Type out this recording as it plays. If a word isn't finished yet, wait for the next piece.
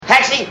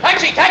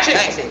Taxi! Taxi!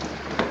 Taxi! Taxi.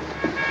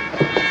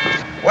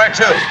 Where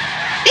to?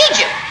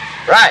 Egypt!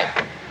 Right.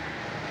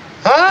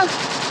 Huh?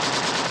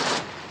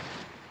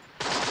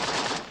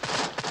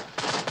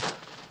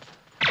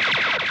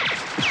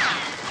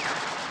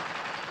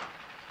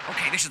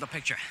 Okay, this is the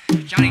picture.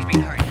 Johnny's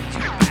been hurt. He's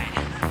hurt bad.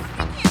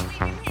 We can't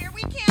leave him here.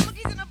 We can't. Look,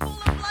 he's in a pool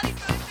of blood. He's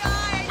gonna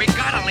die. We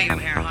gotta leave him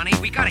here, honey.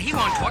 We gotta. He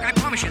won't talk. I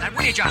promise you that.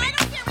 Will you, Johnny? I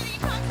don't care whether he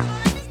talks or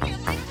not. I just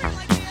can't leave him here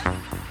like this.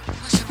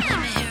 Listen, leave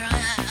me here.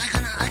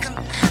 I can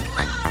handle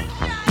it.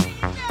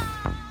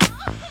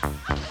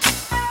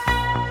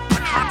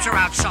 The cops are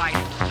outside.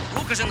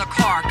 Luca's in the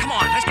car. Come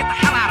on, let's get the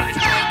hell out of this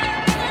place.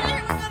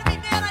 We're gonna be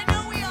dead. I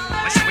know we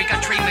are. Listen, we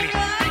got $3 million.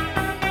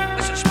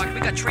 Listen, Smug, we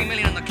got $3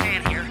 million in the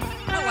can here.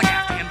 We'll look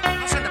after him.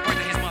 I'll send the bird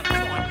to his mother.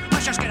 Come on,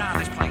 let's just get out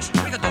of this place.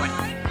 We can do it.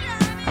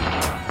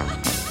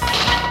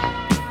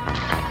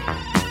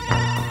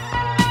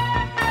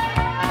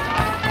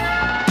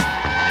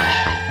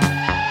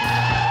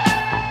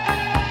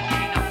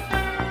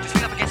 Just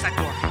lean up against that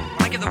door.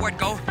 When I give the word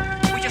go,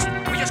 we just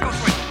go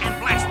through it and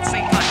blast at the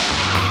same time.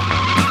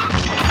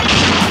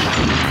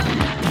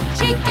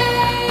 She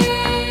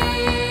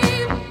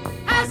came,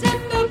 as in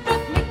the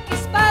book Mickey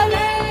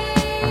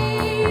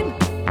Spillane.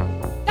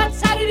 That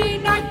Saturday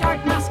night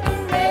dark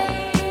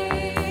masquerade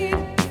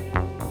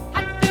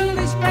had filled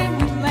his brain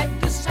with lead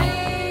the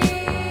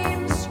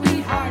same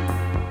sweetheart.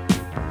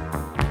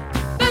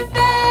 But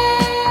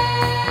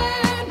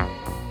then,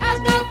 as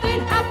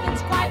nothing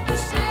happens quite the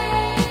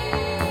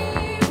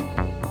same,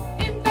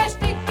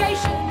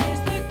 investigation is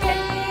the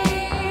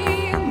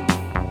game.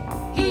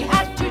 He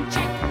had to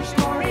check her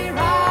story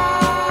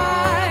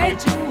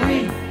right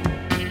away.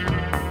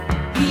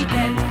 He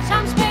then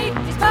some spade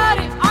his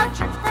buddy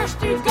Archer first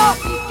to go.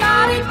 He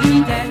got it.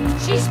 He then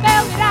she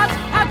spelled it out.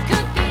 How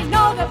could they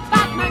know the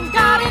Batman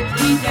got it?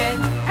 He then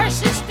her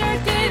sister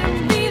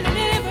didn't really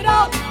live at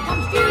all.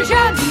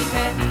 Confusion. He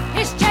then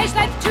his chase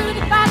led to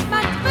the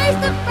Batman face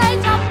to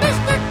face of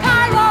Mr.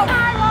 Cairo.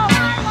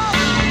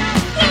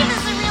 This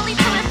is a really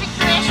terrific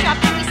dress shop.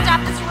 Can we stop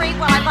this raid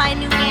while I buy a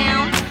new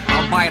gown?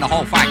 I'll buy the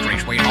whole factory,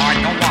 sweetheart.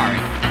 Don't worry.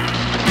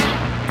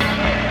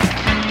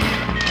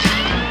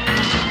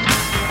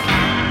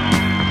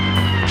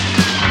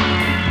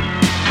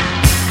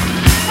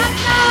 That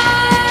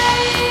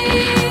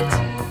night,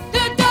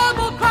 the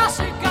double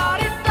crosser got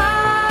it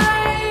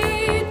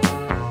right,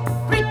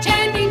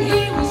 pretending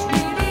he was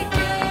really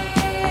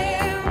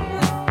game.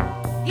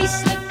 He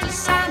slipped a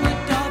sign of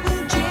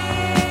double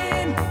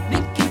gin,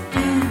 Mickey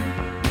Foo.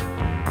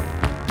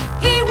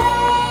 He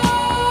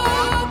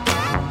woke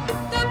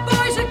the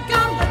boys a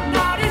gun, but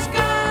not his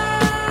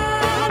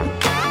gun.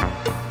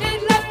 They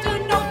left a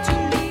note to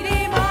lead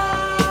him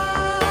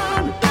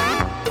on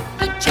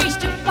the chase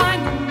to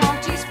find the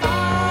Maltese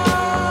Falcon.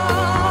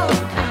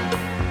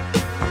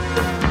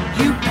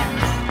 You bet.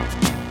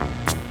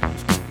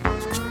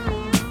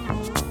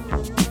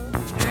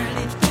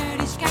 Early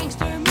 30s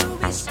gangster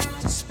movies set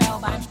to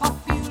spellbind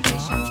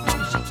population from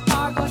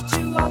Chicago to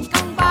Hong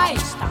Kong by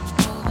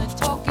Istanbul, the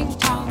talking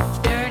tongue.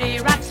 Dirty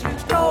rats through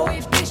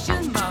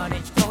prohibition, money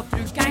flow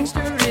through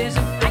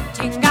gangsterism,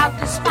 acting out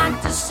this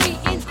fantasy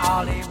in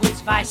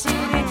Hollywood's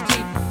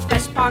vicinity.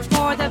 Best part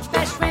for the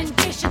best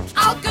rendition,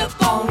 Al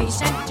Capone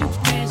sent to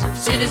prison.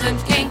 Citizen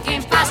King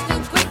came fast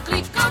and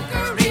quickly,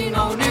 conquering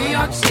all New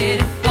York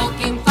City.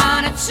 Poking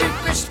fun at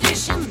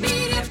superstition,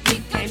 media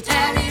became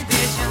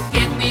television.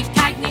 Give me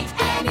Cagney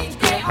any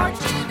day, or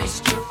Jimmy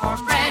Stewart, or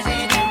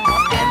President, or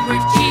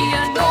Edward G.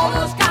 and all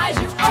those guys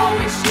who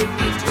always shoot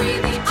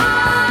between the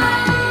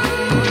eyes.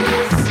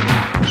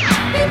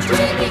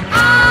 Between the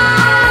eyes.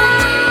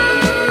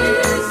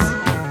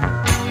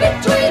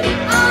 Between the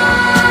eyes.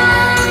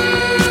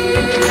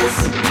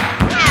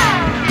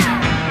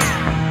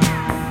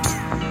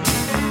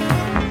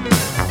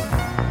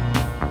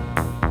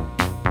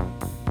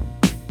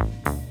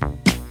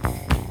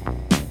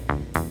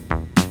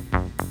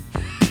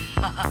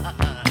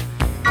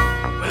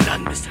 Well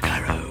done, Mr.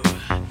 Cairo.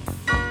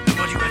 And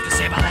what do you have to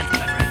say about that, my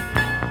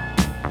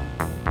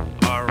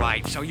friend? All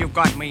right, so you've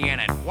got me in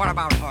it. What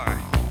about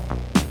her?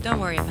 Don't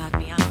worry about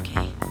me. I'm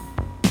okay.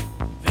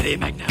 Very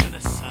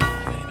magnanimous. Very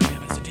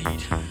magnanimous indeed.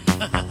 You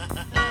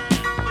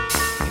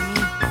mean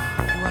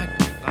you are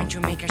going to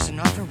make us an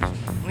offer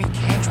we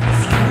can't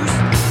refuse?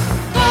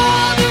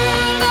 Mother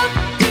love,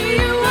 do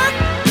you work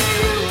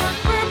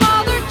for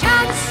Mother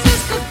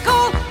Chances could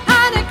call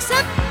and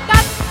accept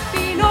that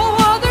be no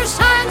other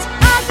signs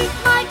as it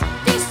might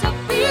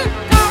disappear.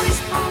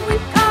 Correspond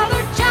with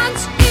color.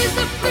 Chance is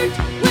the fruit.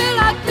 Will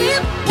I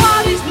live?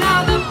 What is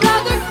now the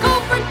brother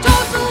call for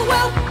total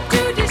wealth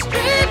to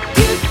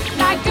distribute?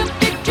 Like a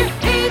picture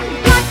in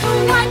black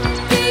and white,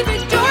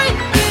 David Jones.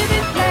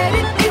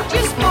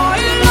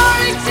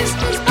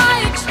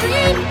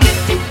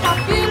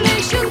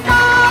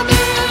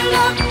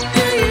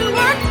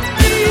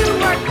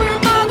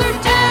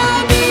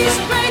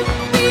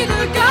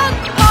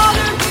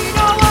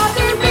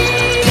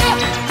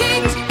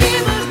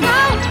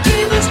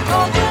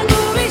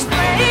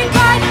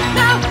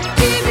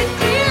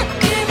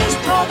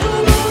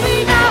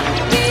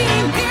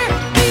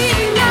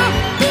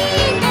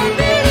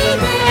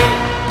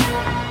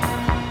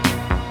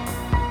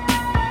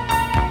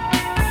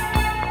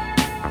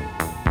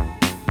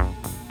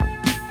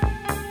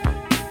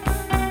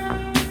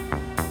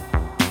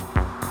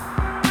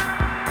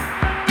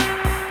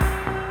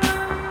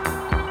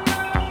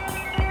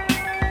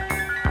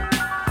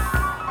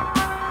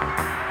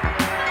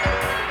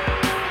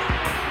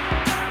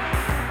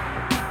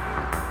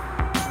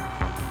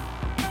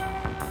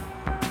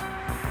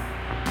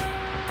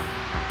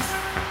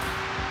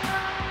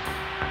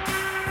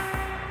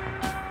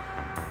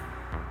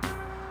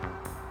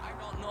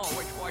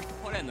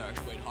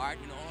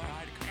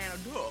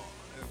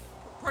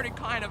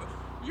 kind of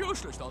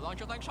useless, though, don't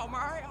you think so,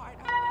 Murray?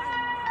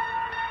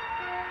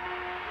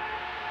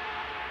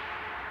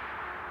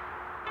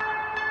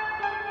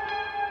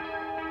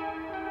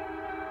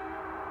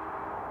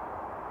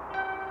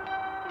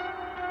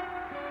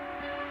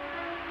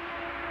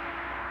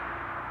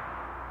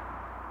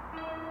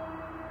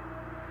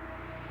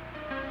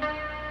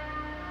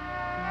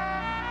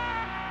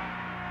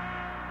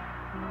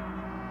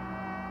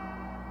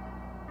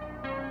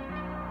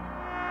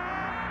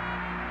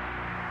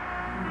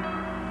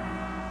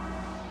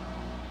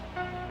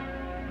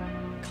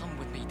 Come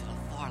with me to the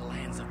far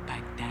lands of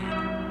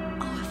Baghdad.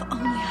 Oh, if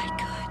only I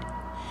could.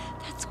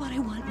 That's what I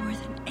want more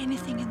than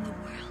anything in the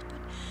world, but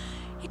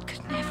it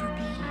could never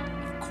be.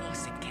 Of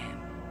course it can.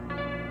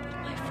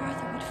 But my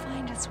father would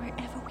find us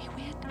wherever we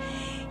went.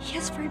 He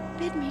has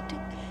forbidden me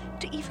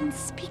to even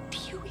speak to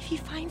you. If he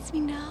finds me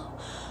now,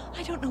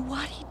 I don't know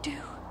what he'd do.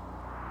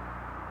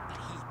 But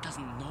he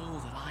doesn't know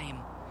that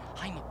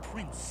I'm a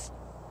prince.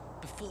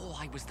 Before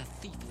I was the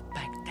thief of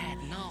Baghdad,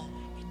 now.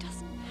 It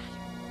doesn't matter.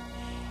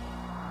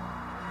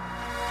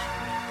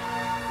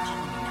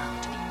 Follow me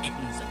now to the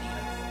ends of the earth.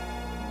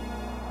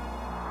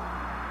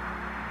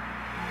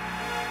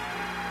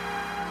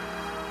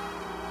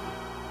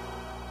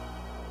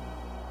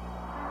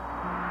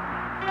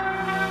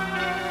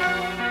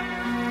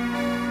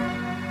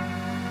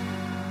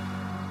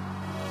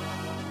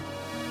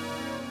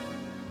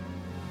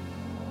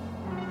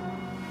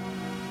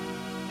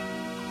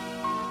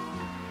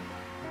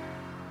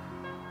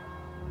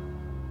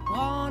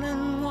 One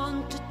and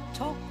one to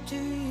talk to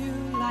you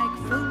like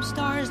film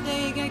stars,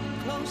 they get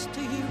close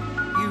to you.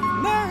 You've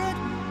mirrored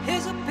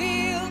his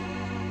appeal.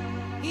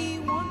 He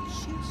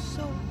wants you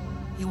so,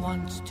 he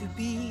wants to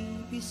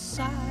be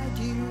beside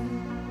you.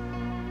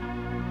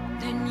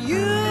 Then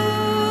you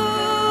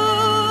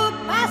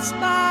pass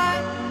by,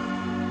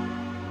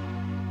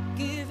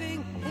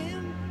 giving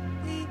him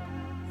the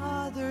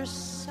other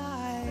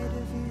side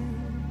of you,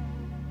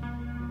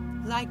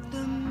 like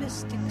the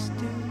mystics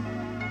do.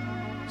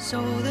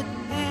 So that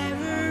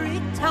every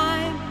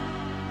time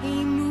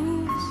he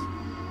moves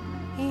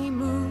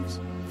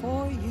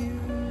for you.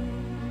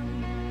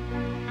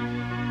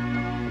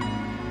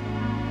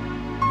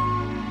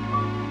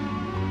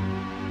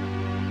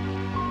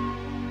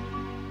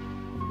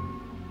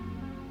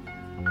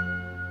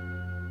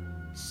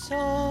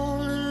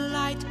 Soul and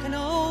light can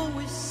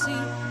always see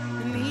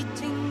the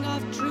meeting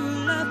of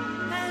true love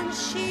and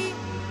she,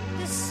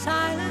 the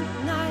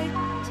silent night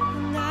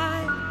and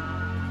I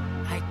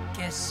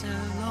guess a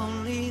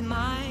lonely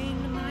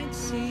mind might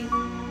see.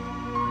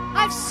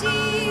 I've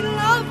seen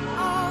love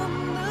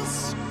on the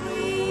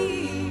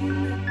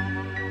screen.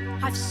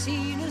 I've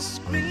seen a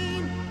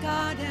screen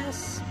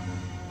goddess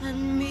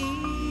and me.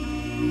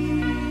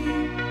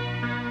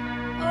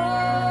 Oh,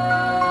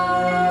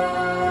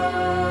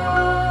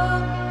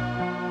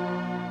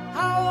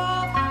 how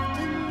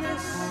often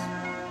this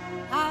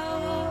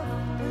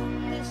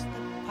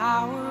the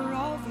power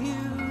of you.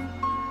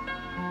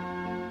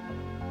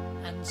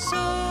 And so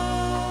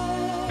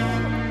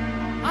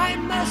I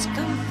must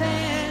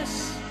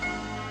confess,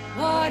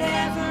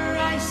 whatever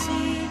I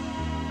see,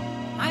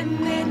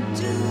 I'm meant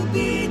to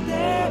be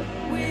there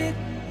with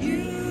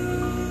you.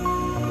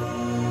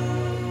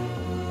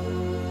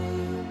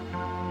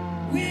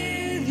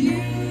 With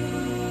you.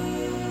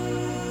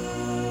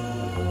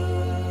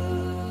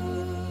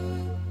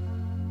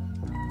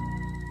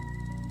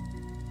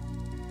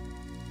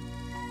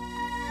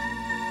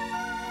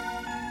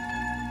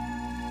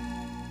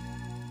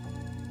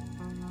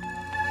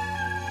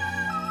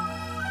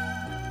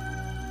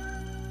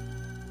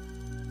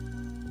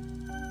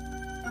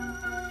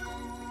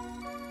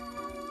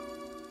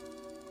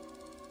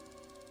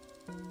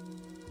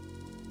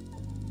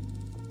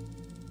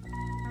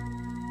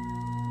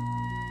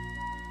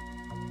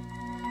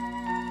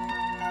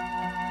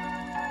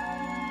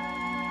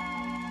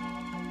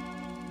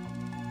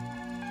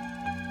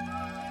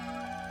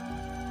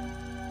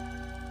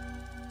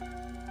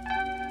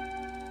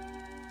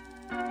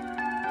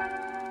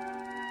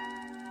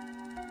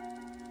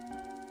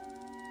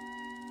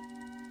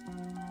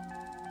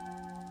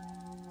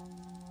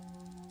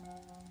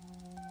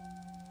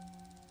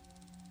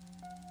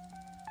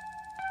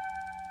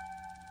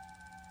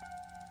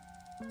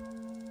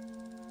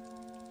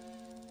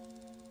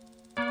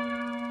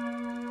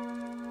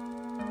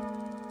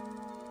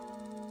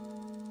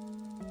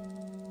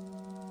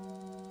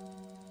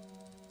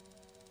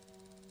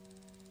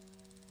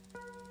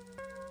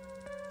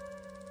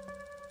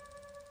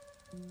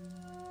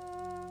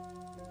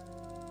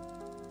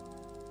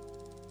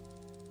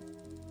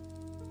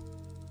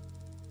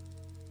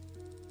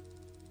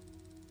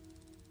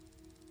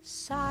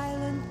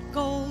 Silent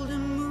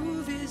golden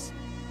movies,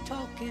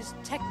 talk is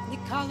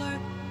technicolor.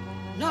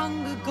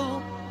 Long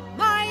ago,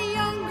 my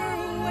younger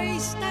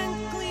waist and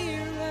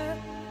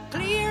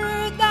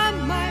clearer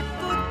than my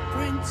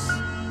footprints.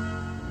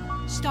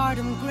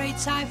 Stardom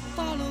greats I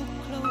follow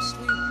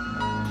closely,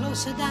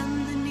 closer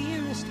than the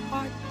nearest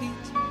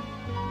heartbeat.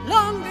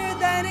 Longer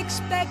than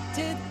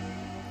expected,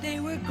 they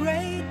were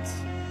great.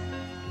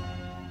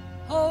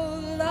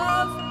 oh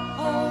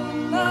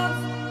love,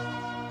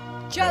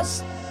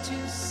 just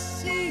to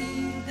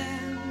see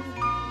them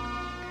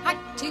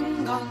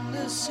acting on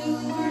the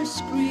silver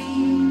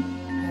screen.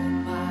 Oh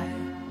my,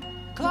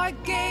 Clark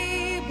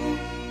Gable,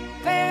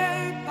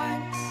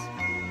 Fairbanks,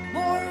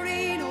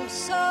 Maureen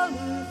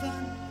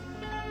O'Sullivan,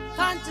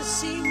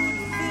 fantasy would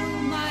fill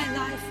my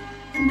life,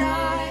 and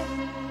I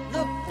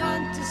love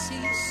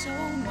fantasy so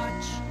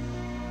much.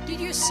 Did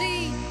you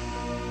see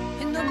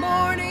in the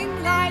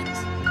morning light?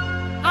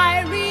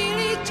 I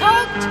really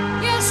talked,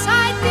 yes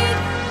I did,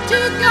 to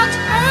God's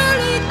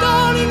early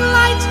dawning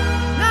light.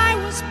 And I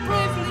was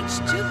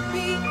privileged to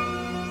be,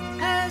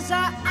 as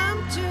I am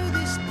to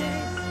this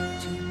day,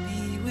 to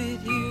be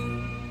with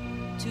you,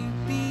 to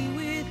be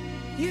with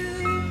you,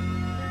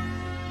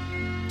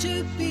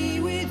 to be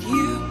with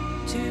you,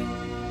 to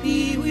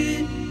be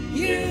with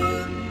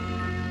you,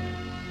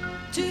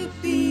 to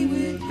be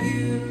with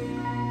you.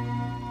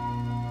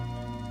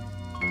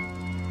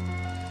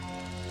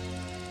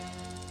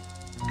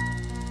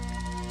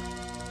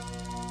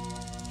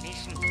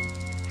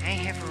 I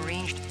have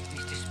arranged,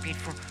 Mr. Spade,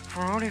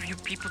 for all of you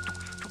people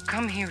to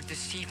come here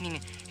this evening,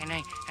 and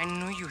I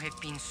know you have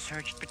been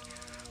searched, but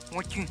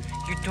what you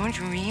don't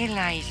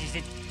realize is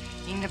that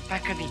in the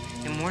back of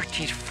the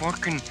Mortis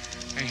Falcon,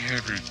 I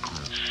have a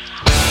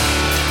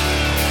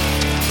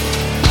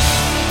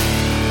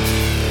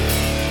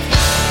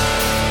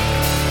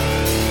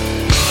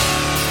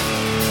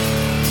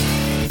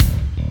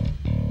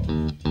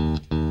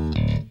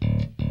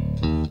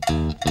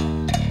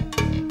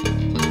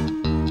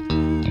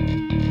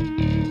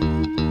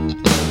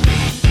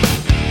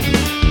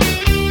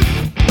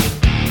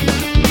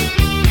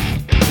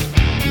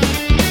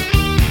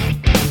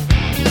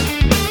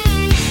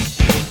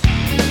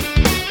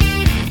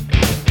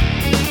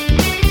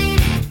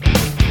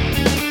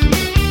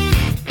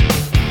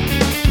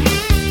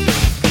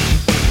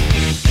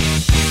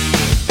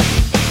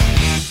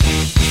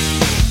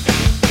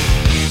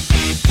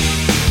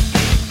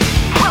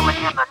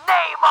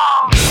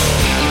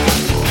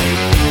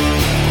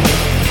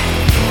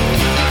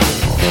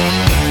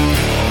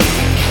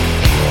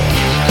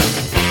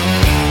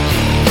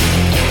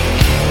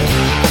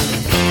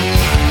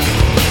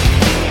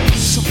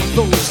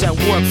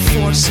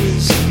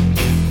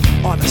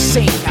are the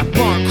same that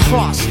burn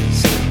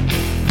crosses.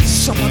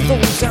 Some of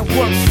those that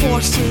work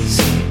forces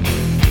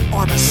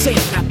are the same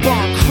that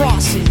burn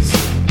crosses.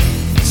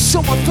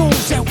 Some of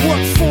those that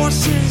work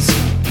forces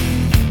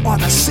are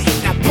the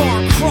same that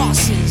burn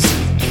crosses.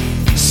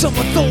 Some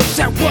of those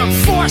that work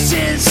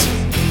forces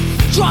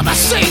are the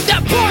same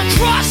that burn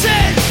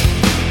crosses.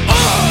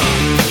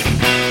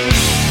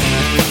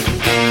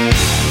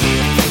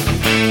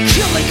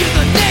 Killing in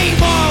the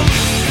name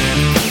of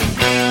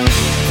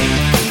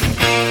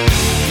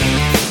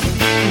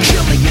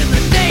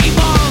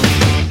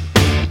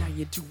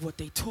do what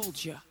they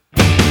told ya.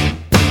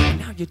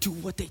 Now you do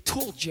what they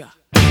told ya.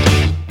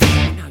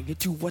 Now you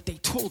do what they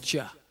told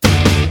ya.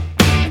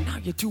 Now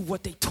you do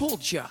what they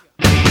told ya.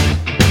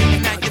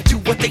 Now you do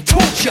what they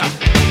told ya.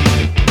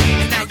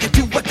 Now you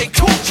do what they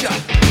told ya.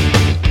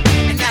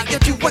 And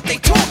now you do what they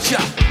told ya.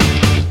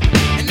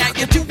 And now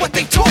you do what they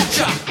told ya.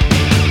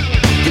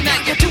 And now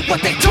you do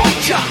what they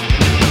told ya.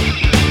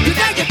 And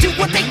now you do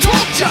what they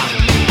told ya.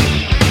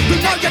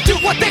 And now you do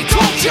what they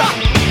told ya.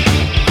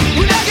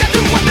 And now you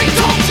do what they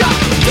told ya.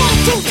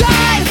 Those who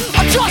died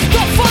are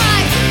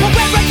justified for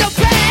wearing the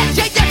badge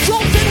and your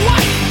chosen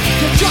white.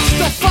 You're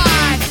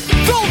justified.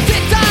 Those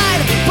that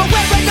died for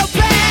wearing the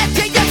badge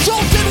and your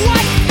chosen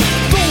white.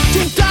 Those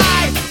who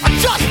died are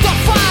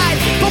justified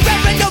for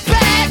wearing the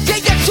badge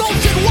and your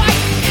chosen white.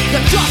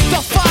 You're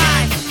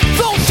justified.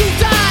 Those who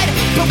died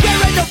for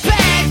wearing the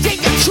badge and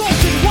your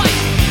chosen white.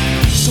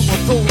 Some of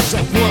those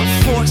that work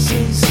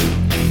forces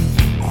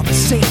are the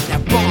same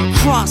that burn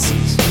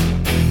crosses.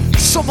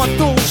 Some of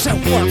those that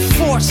work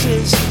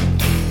forces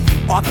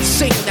are the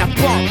same that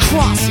burn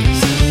crosses.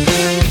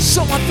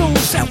 Some of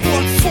those that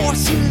work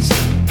forces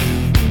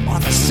are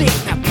the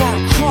same that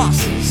burn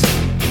crosses.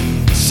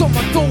 Some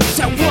of those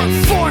that work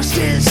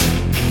forces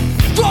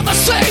are the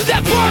same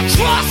that burn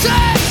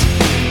crosses.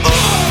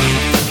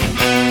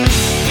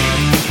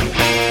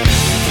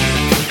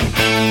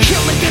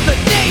 Killing in the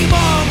name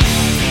of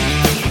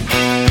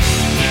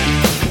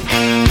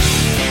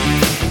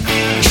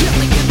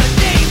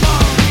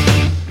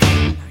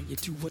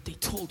do what they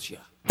told you.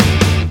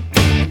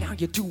 And now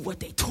you do what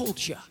they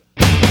told you.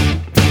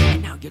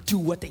 And now you do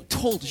what they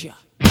told you.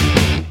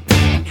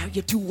 And now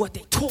you do what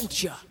they told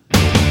you.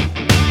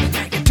 And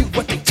now you do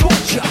what they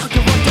told you.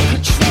 You're under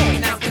control.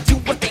 And now you do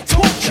what they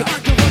told you.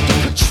 You're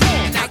under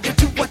control. And now you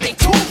do what they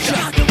told you.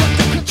 You're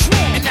under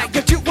control. And now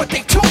you do what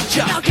they told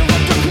you. Now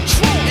you're under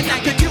control. And now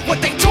you do what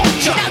they told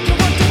you. Now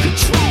you're under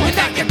control. And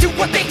now you do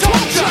what they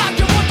told you.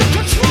 You're under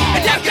control.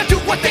 And now you do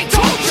what they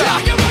told you.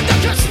 You're under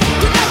control.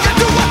 And now you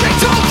do what they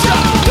told you.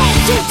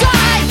 Those who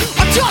died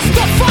are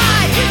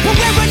justified for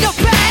wearing the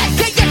badge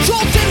and your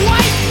chosen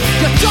white.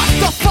 You're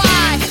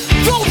justified.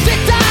 Those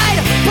that died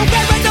for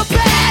wearing the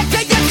badge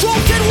and your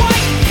chosen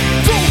white.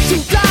 Those who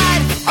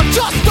died are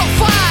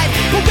justified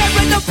for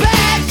wearing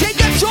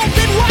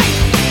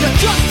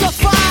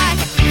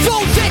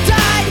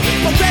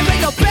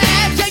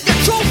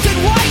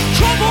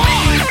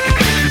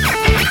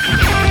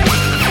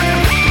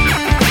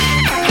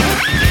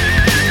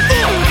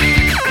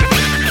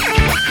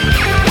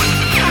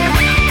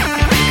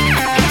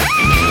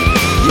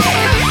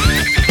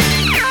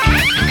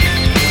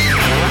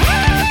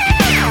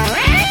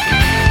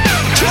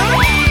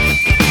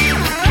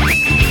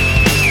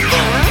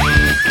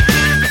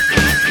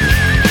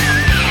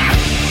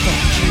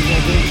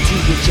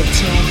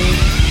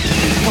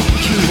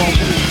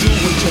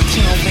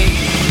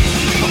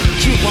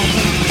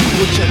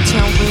what you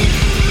tell me.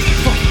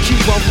 Fuck you,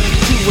 I won't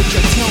do what you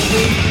tell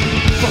me.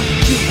 Fuck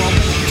you, I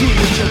won't do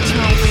what you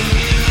tell me.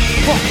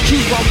 Fuck you,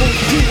 I won't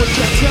do what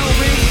you tell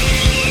me.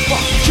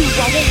 Fuck you,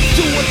 I won't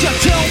do what you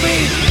tell me.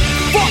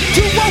 Fuck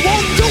you, I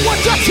won't do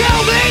what you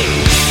tell me.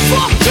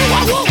 Fuck you,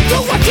 I won't do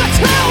what you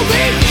tell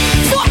me.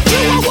 Fuck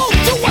you, I won't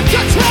do what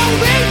you tell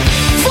me.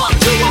 Fuck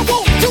you, I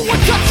won't do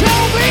what you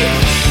tell me.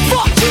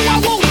 Fuck you,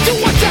 I won't do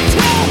what you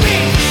tell me.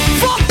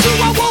 Fuck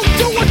you, I won't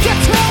do what you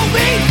tell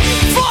me.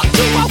 Fuck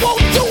you, I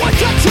won't do what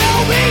you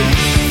tell me.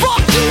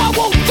 Fuck you, I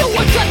won't do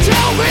what you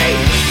tell me.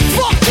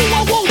 Fuck you,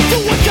 I won't do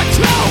what you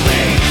tell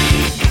me.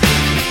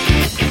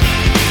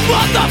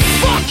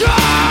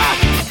 Motherfucker!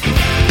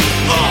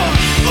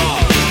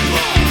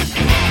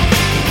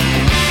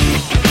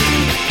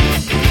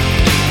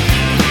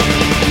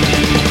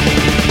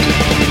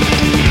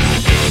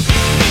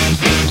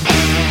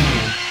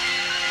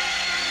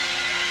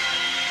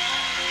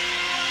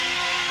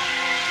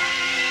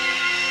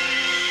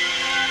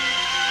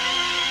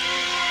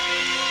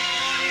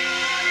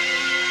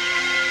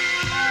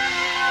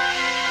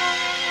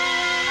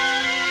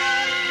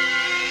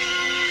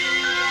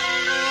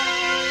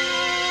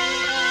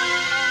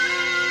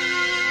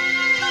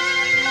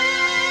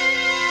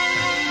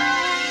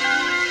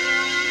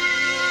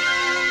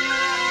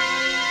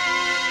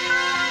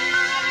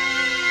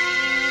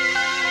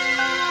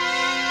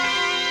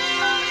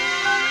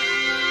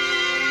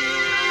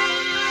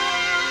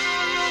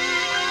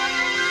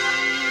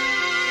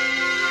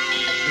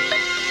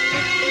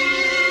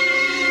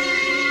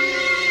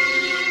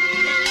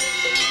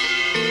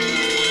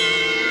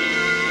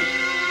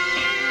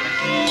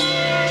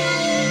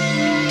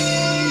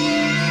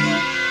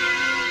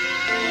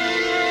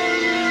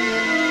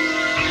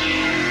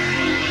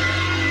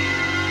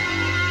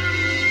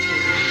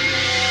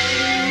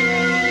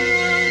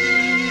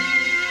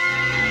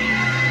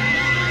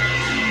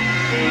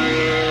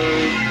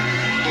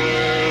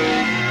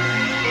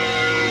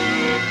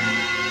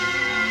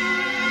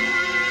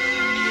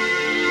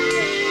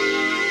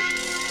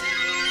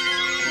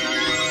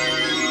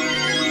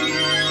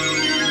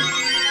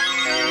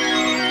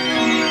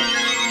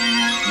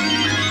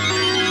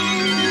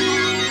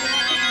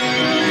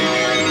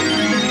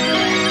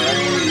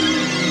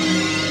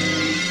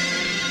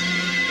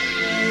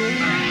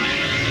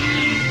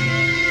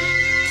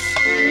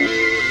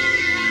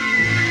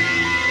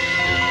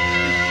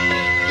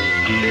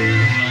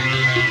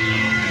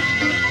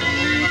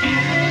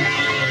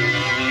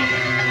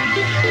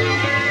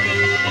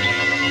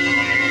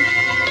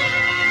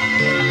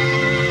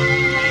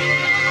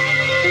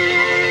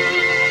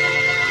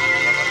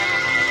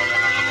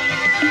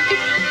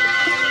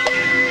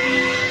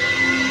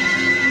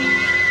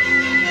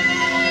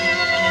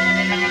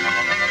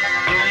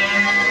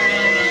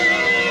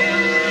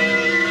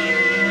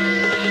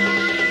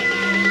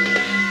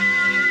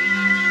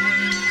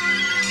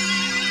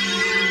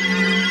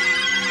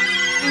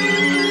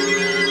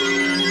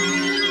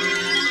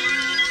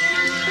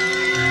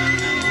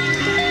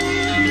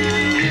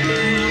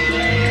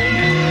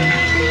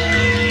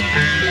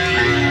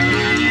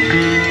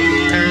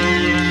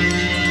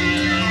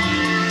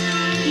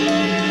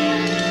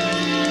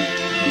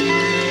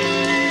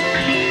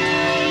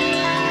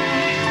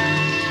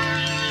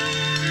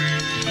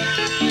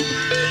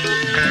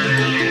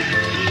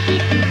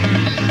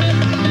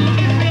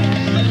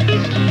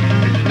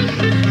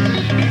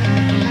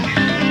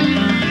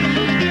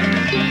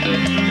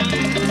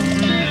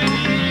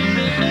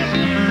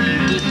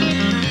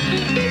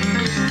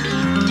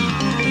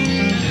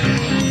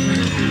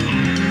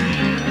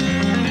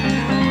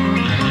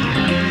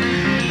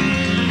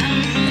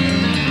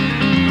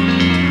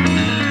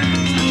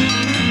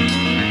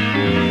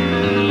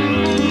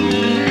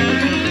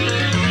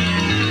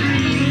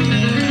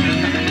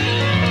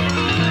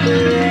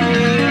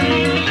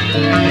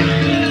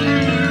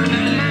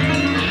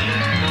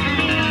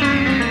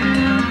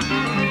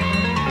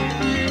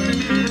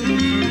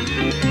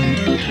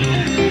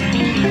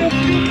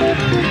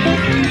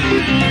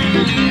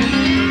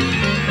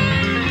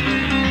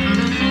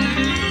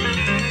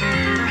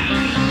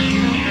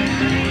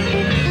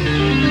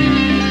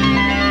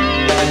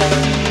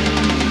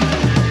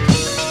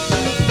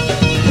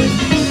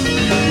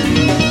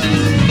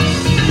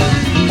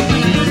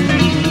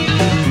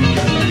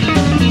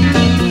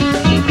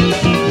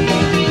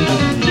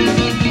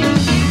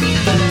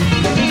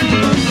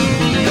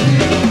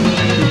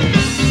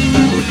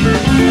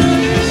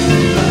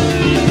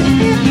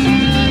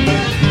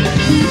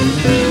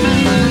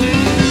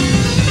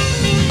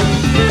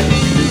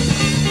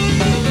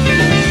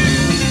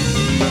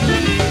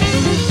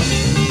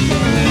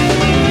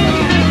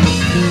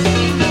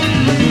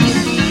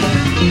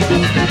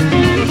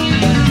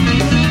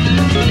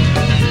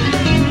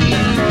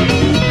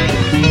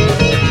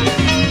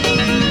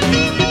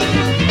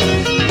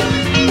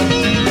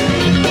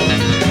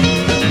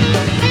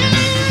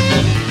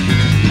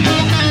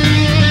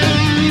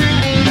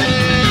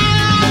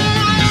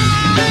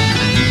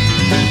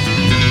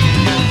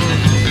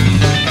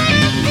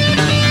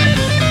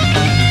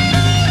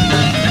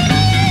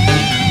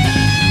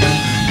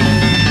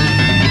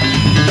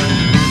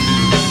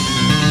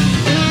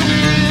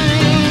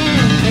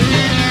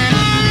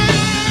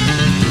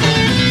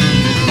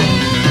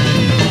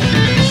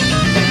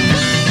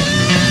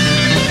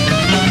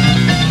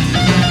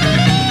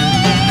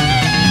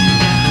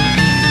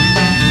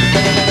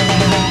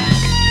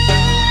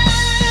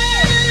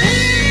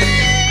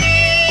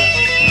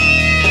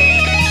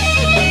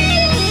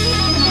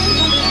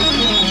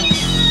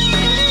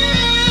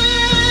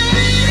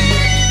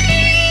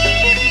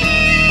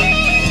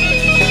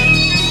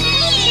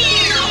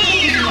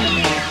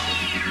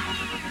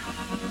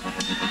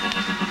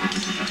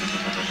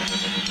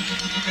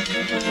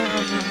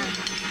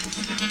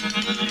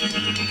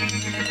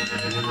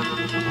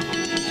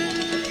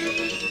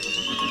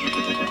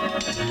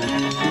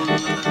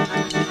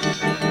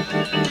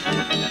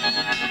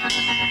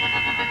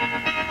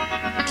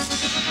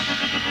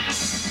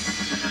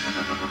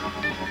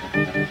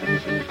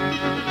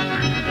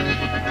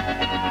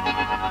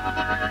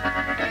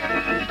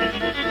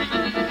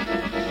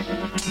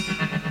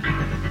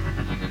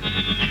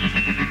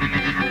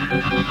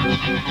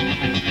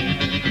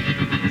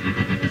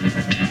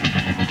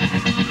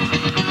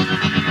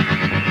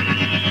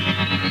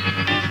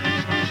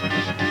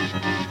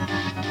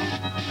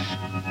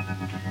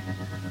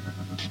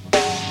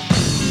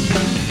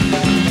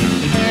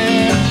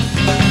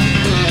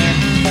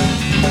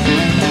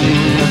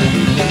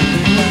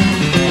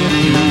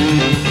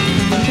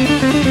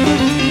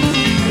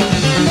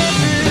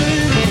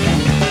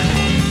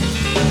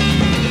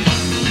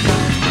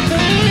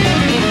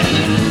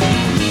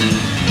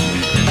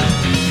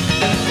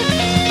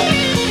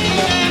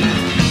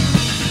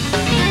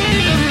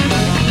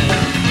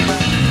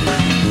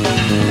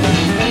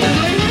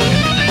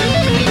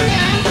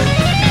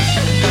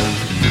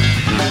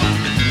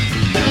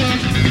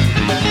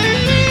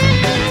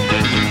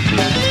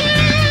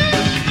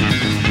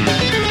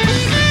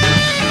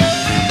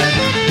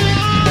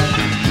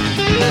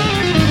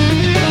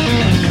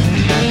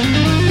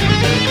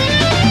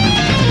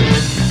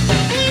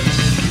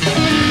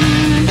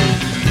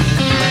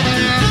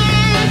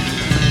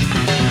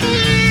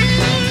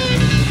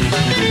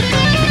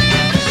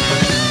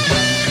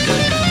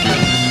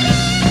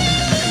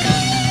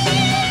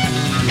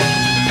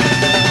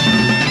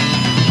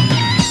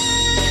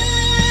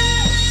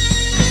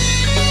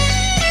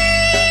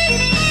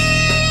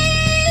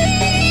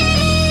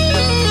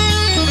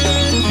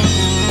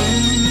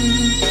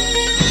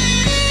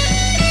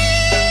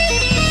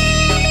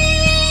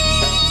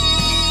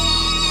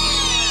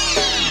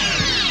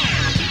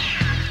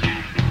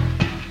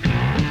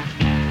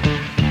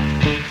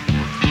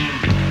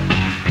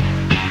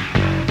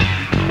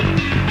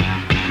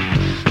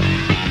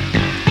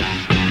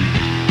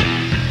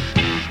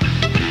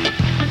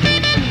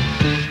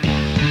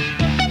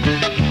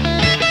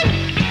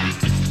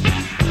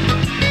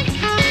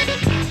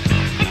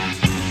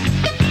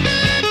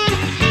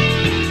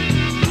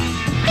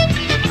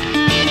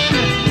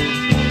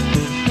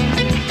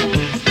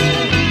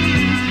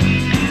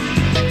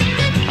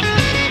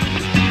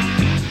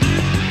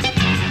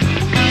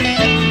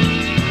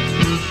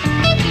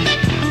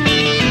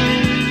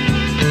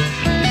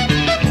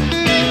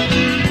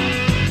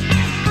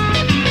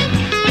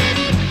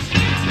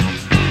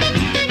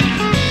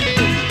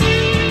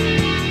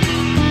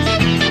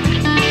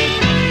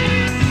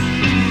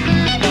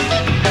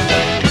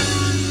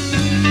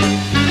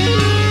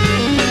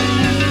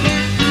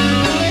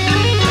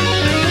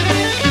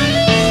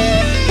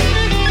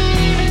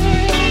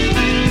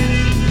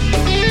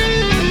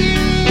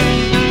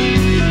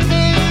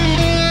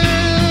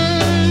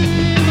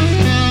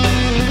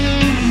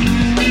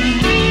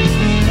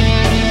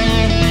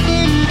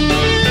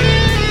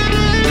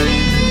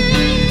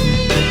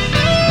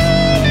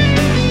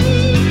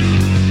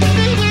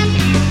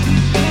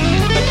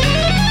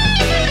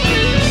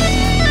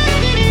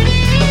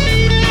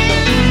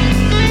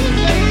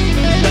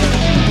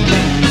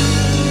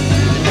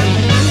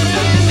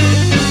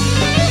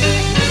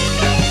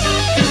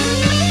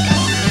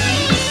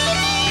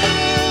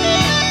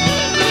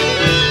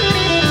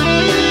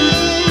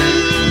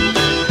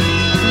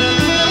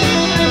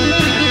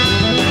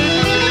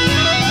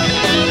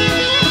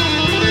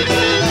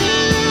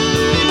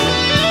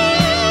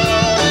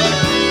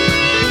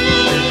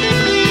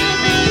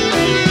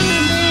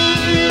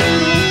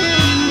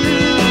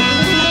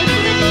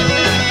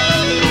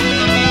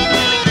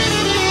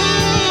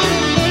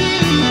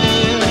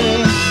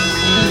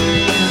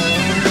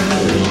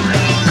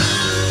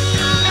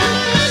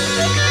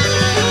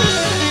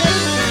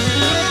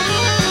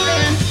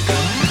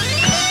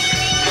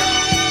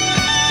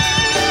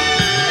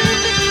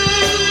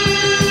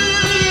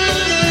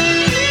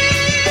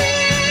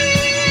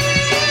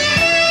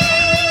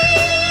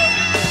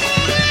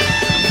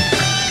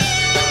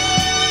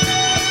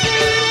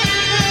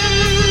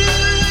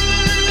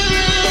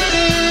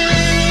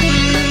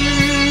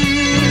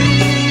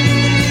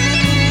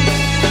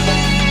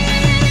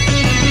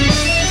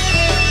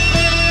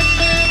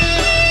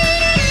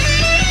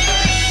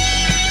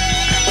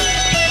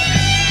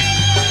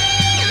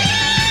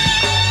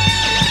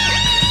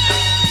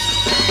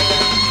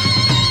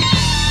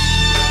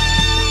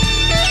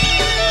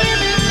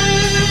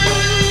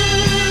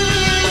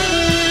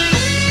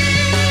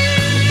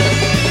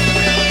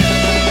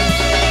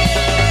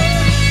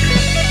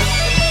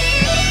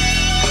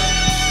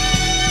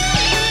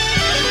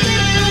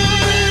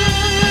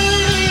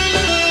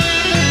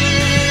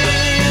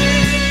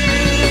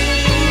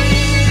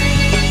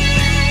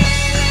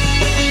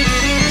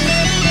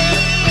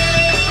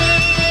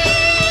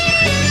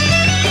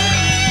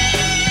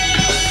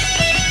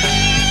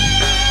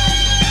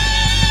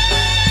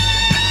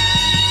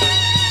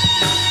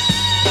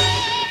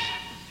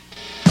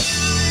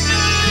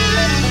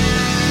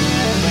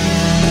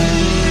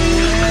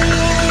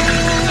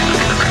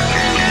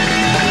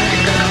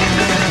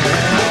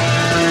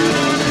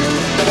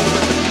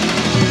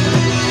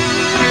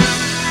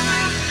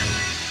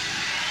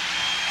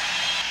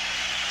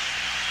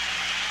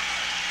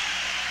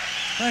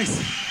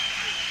 Nice.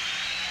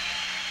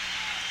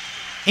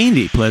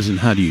 Andy Pleasant,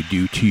 how do you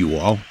do to you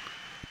all?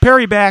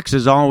 Perry Bax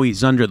is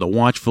always under the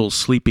watchful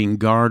sleeping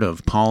guard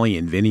of Polly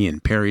and Vinny in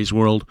Perry's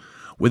World,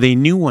 with a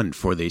new one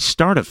for the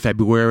start of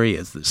February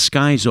as the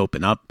skies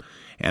open up,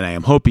 and I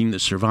am hoping the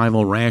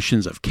survival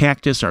rations of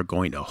Cactus are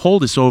going to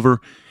hold us over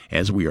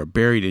as we are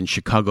buried in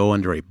Chicago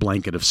under a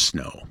blanket of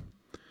snow.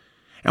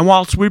 And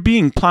whilst we're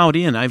being plowed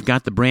in, I've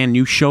got the brand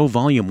new show,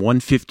 Volume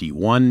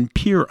 151,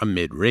 Peer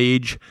Amid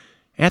Rage,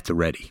 at the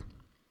ready.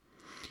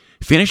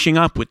 Finishing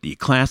up with the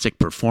classic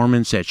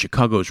performance at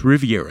Chicago's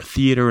Riviera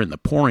Theatre in the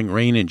pouring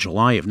rain in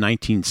July of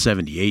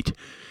 1978,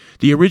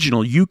 the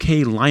original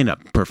UK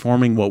lineup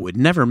performing what would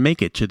never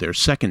make it to their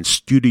second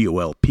studio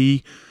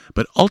LP,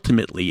 but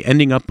ultimately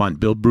ending up on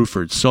Bill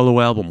Bruford's solo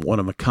album One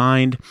of a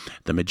Kind,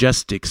 The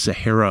Majestic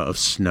Sahara of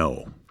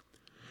Snow.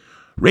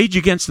 Rage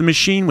Against the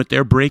Machine with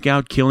their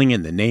breakout Killing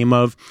in the Name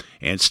of,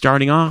 and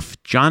starting off,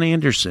 John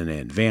Anderson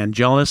and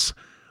Vangelis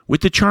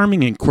with the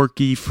charming and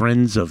quirky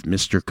Friends of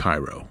Mr.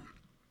 Cairo.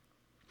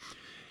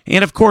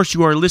 And of course,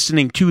 you are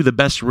listening to the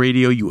best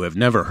radio you have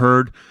never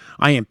heard.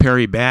 I am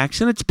Perry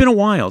Bax, and it's been a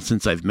while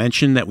since I've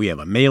mentioned that we have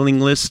a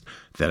mailing list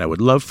that I would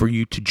love for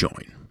you to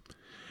join.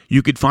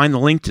 You could find the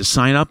link to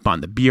sign up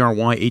on the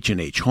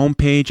BRYH&H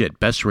homepage at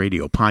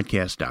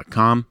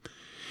bestradiopodcast.com.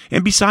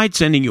 And besides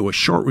sending you a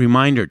short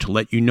reminder to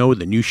let you know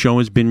the new show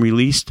has been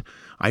released,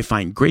 I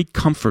find great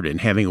comfort in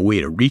having a way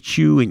to reach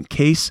you in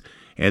case,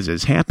 as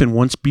has happened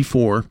once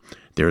before,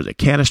 there is a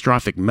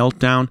catastrophic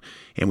meltdown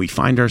and we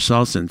find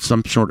ourselves in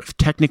some sort of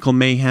technical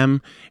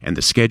mayhem and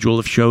the schedule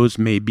of shows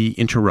may be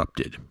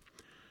interrupted.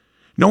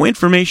 No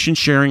information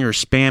sharing or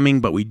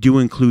spamming, but we do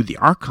include the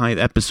archive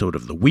episode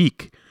of the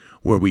week,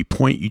 where we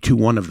point you to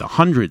one of the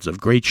hundreds of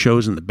great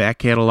shows in the back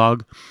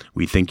catalog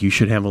we think you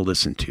should have a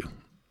listen to.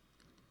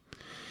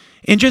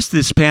 And just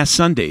this past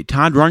Sunday,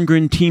 Todd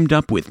Rundgren teamed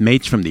up with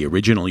mates from the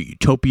original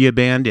Utopia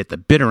band at the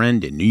Bitter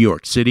End in New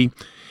York City,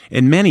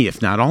 and many,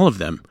 if not all of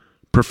them,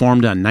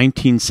 performed on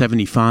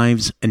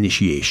 1975's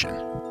Initiation.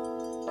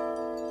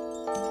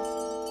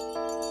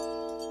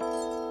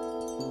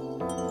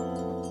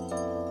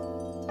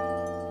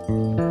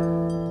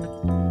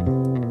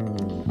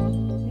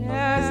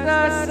 As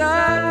the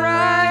sun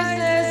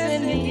rises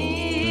in the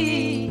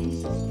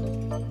east,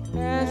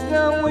 as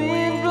the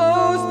wind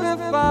blows the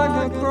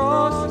fog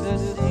across the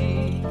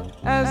sea,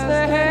 as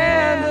the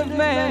hand of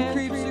man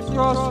creeps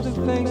across the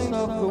face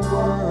of the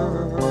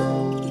world,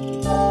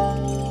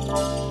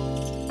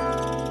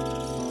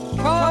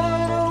 caught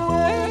in a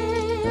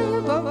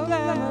wave of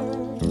glamour,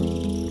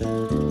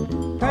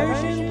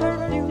 Persian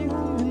perfume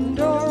and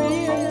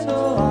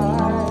oriental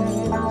eyes,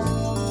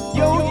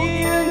 yogi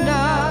and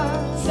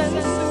nuts and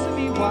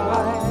Sufi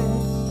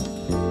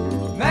wise,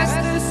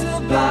 master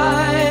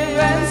sublime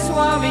and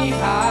Swami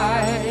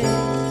high,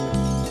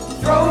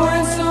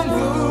 throwing some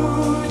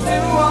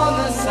voodoo on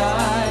the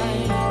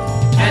side,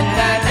 and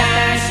a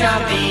dash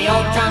of the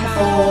old kung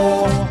fu.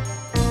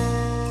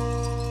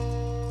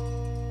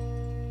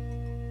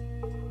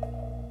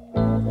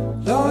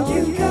 Lord,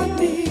 you got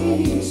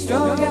me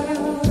strung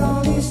out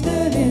on these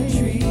sturdy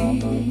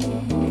trees.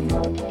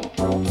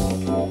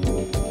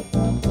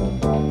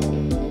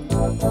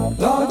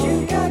 Lord,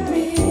 you got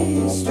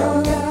me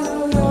strung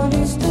out on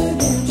these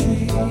sturdy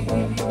trees.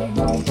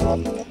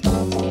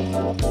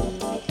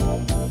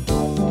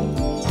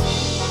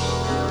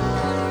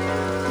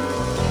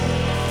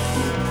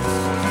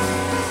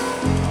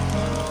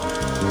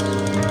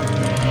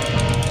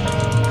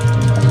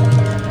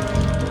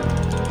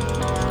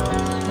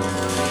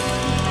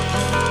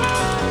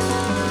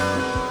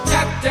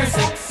 Chapter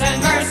 6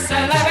 and verse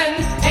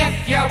 11.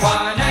 If you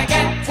wanna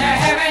get to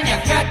heaven,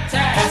 you've got to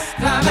ask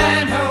the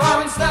man who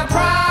owns the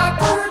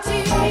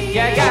property.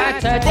 You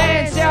got to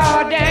dance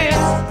your dance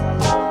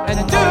and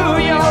do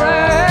your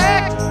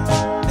act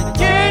and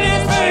get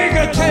his big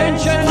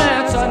attention.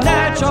 That's a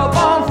natural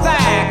born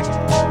fact.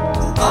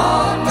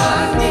 On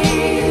my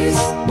knees,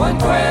 one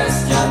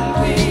question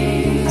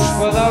please.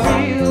 Will the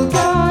real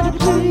God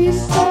please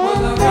say? Will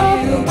the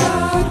real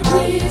God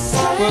please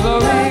say? Will the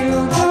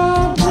real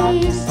God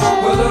please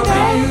say? Will the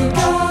real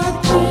God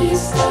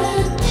please say?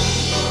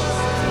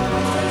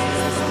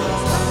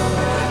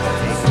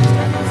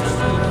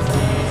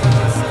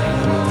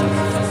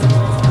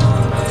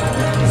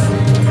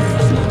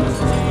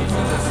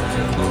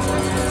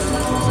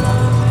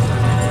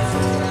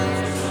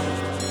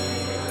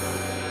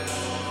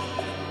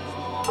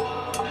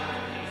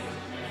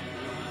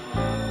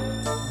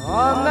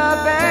 On the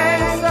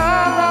banks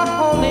of the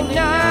Holy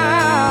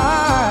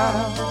Nile,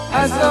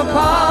 as the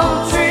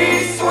palm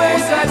tree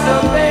sways at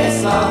the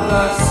base of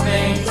the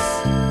Sphinx,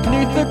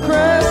 neath the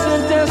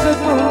crescent desert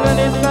moon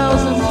many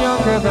thousands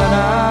younger than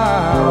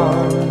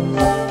ours.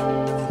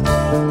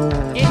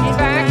 In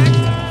fact,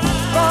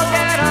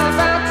 forget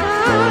about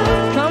time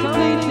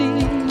completely.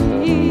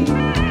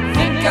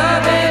 Think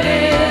of it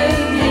in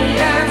the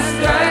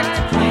abstract,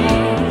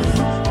 please.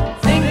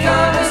 Think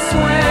of the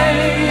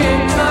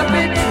swaying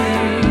trumpet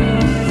trees,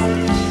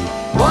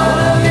 one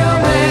of your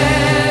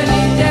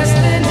many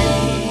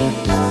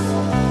destinies,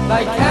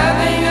 like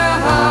having a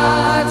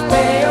hot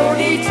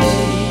peyote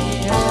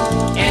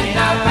in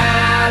the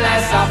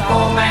palace of Fu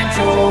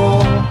Manchu.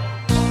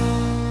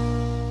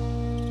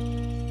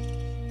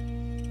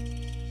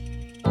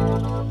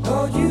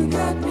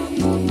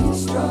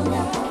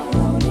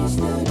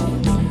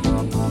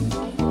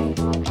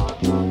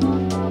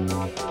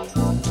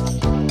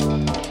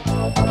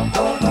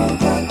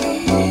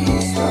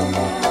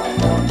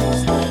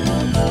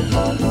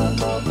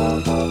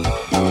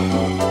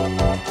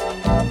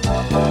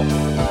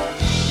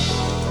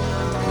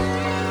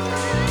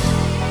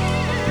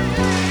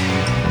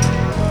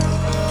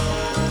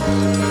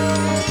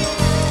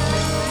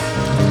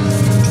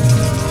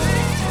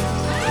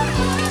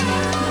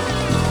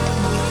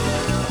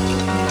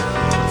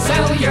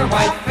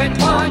 wife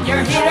and on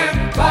your heater.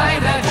 Buy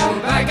the new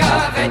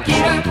Bhagavad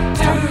Gita.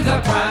 Do the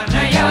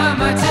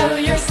pranayama till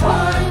your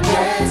spine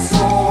gets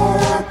sore.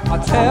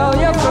 I'll tell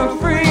you for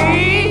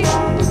free.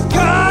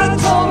 God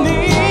told me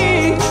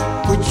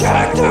we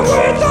checked it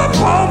with the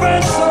Pope,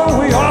 and so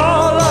we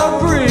all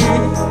agree.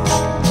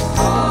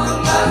 On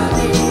my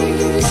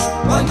knees,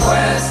 one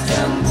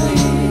question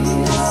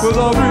please. Will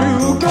the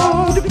real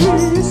God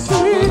please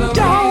sit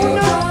down?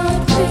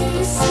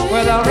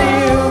 Will the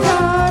real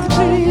God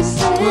please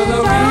sit down? Will the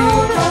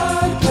real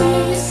God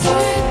please sit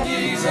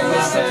down?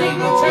 Jesus said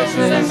no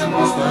treasures and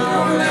no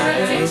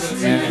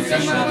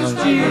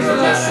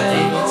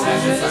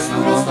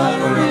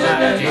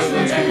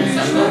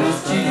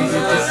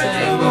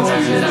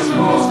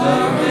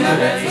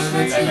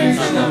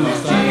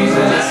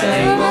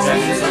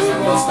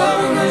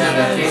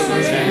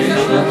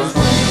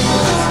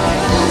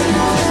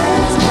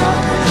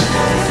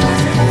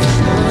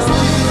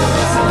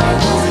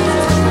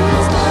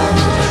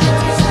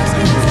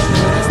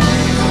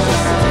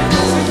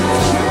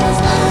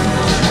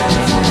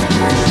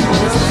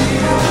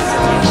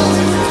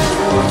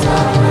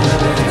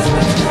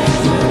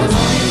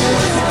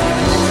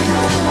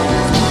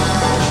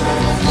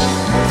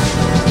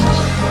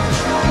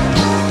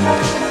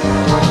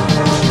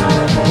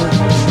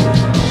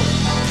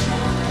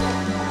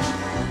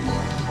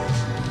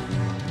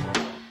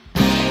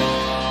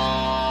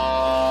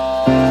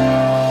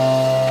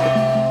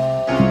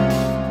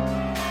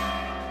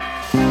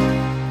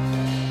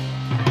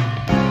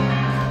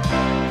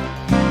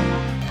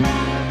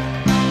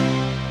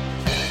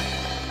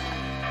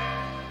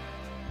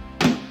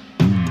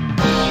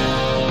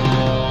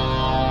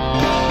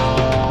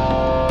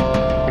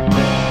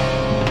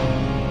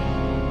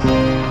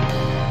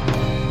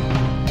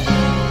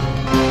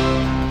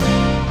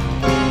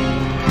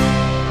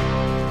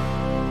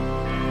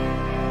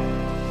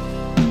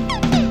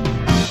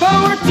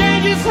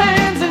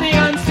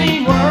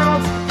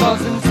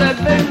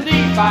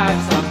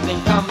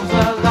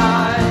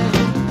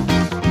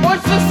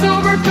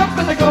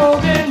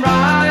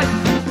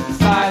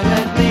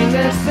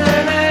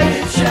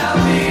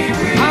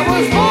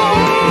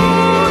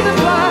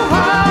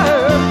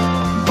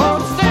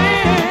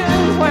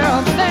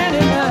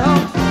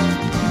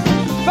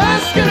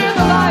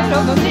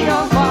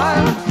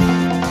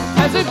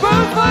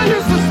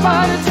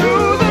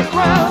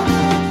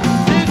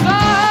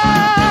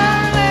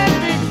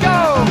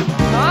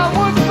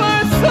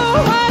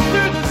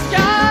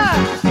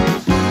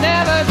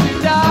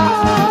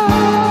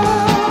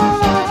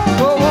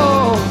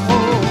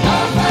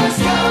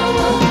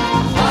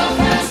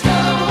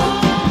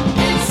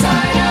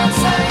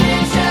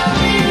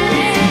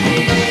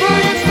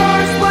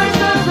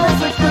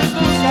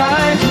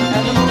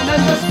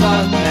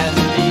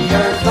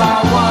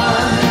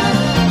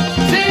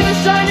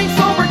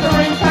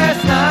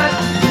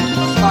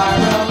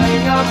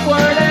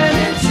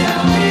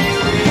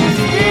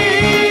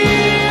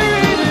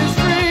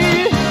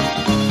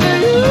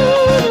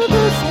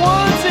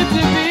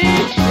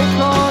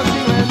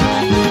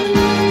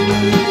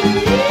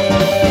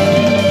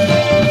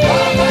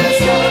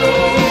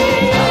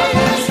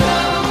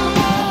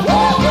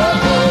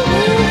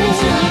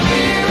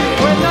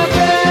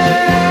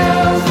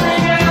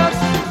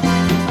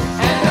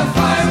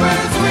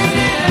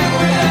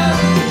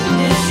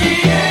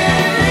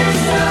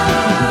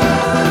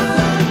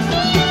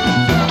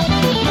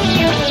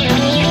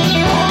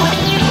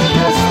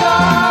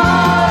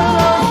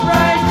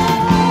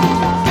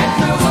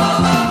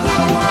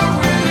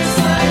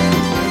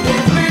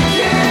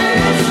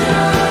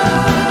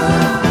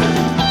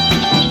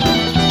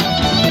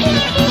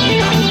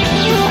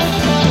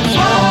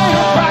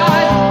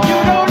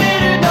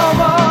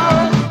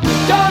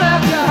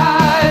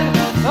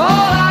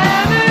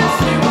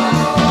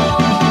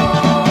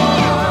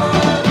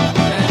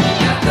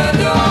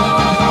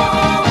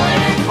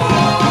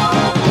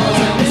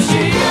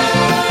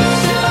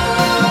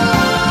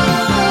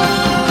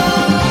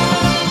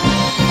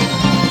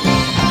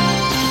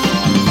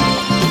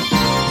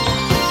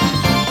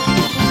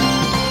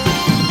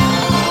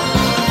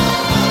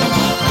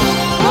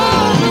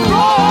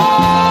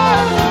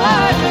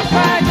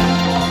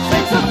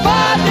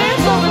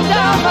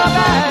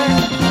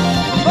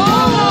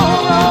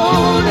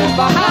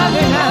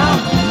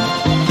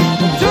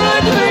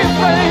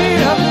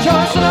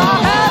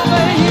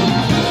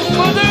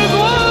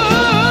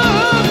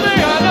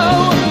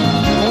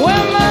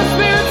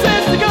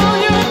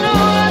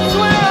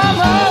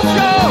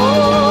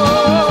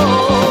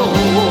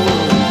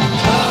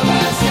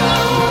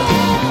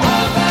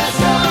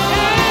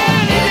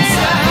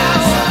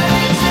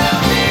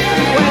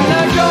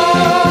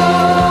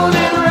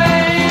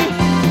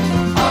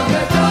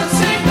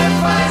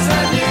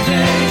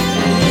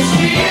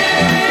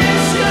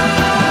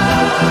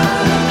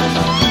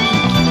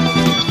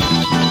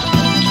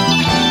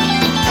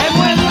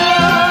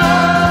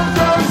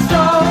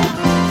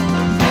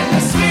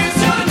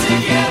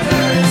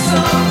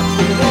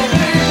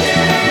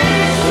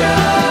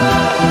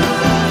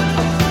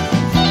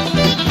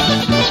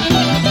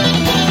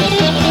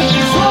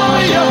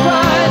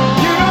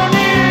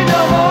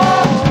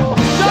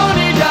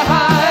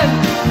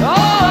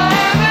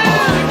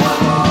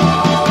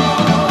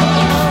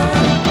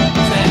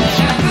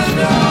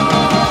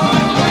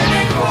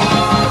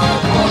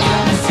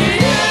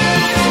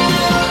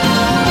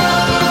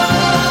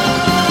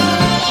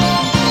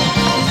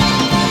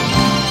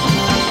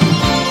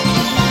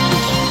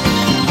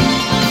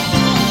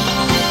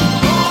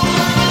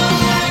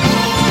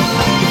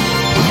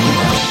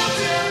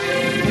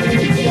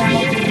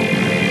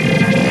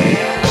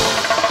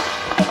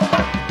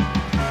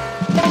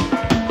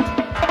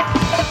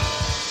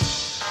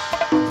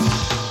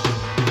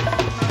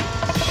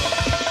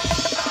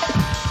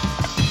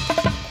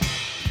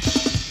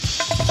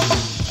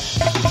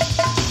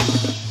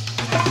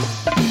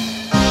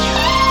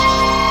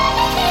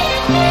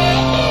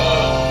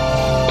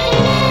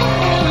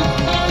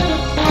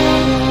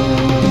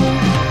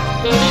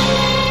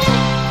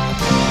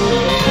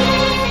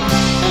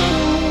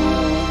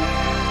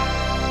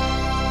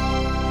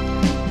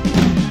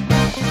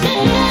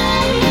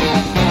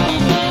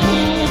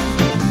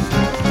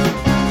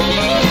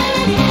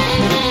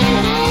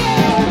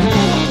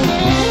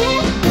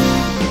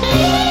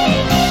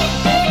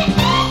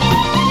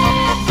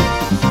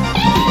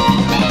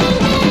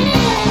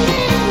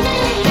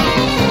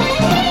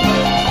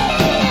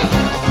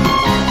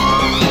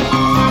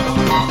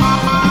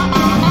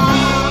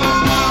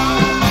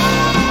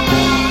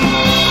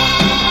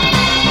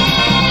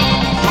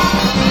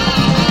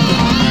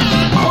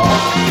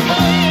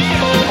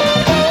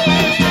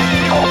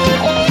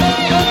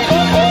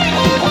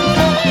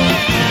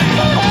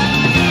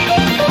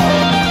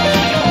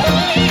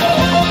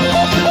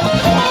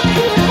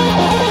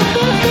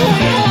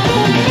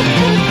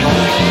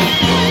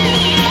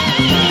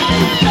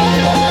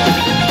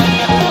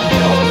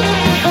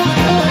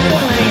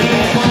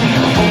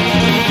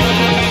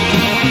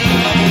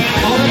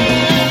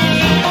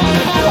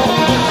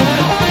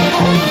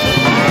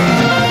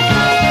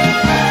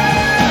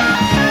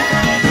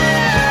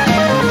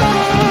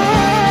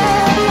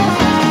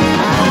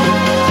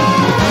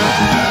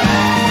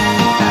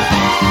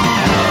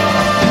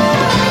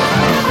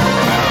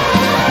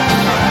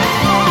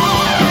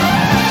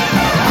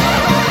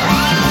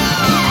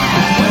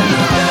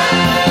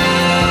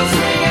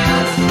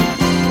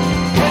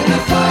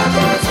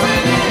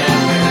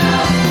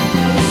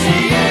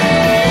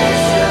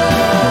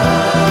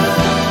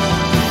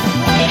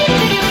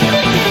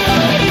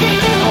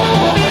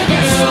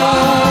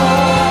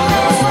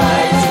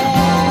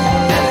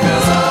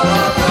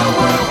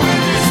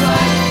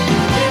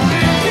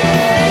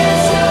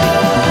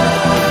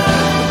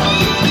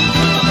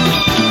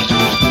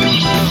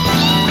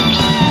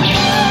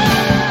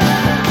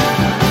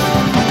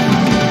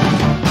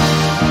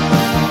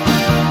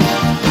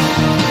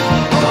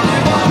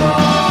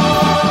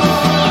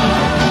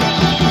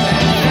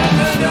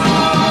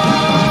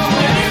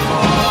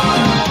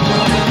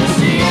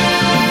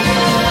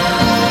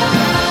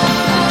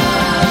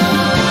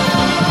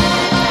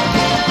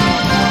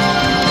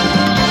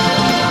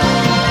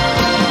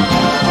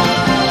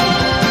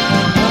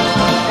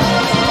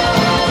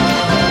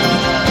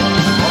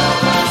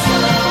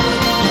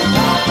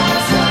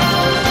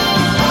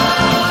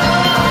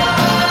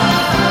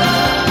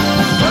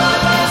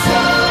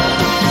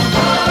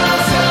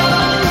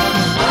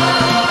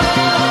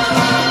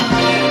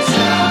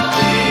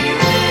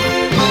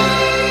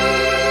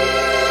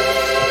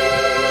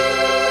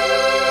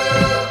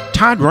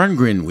Todd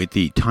Rundgren with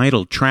the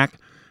title track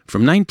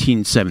from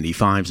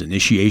 1975's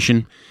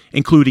Initiation,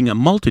 including a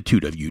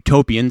multitude of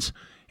Utopians,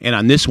 and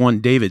on this one,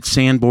 David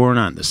Sanborn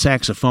on the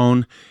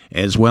saxophone,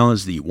 as well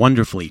as the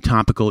wonderfully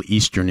topical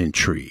Eastern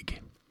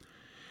Intrigue.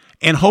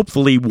 And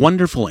hopefully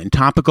wonderful and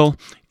topical,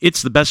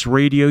 it's the best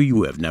radio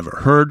you have never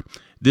heard.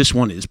 This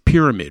one is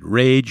Pyramid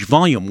Rage,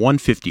 Volume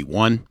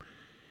 151.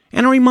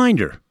 And a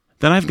reminder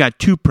that I've got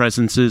two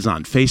presences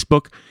on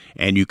Facebook,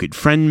 and you could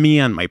friend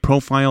me on my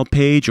profile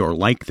page or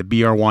like the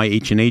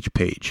BRYH&H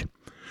page.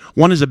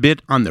 One is a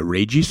bit on the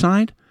ragey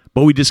side,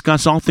 but we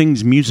discuss all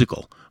things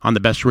musical on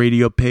the Best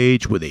Radio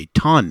page with a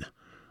ton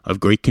of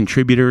great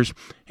contributors.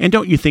 And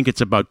don't you think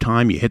it's about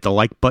time you hit the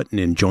like button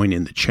and join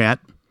in the chat?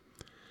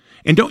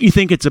 And don't you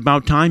think it's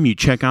about time you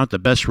check out the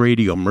Best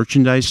Radio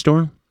merchandise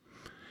store?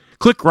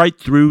 Click right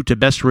through to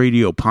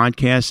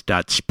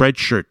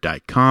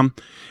bestradiopodcast.spreadshirt.com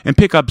and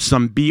pick up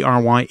some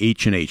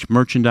BRYH&H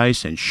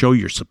merchandise and show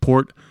your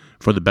support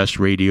for the best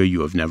radio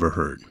you have never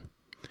heard.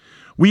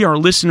 We are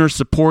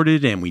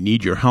listener-supported and we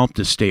need your help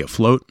to stay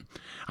afloat.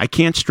 I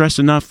can't stress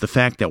enough the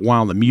fact that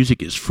while the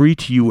music is free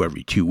to you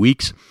every 2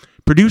 weeks,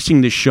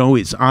 producing this show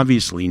is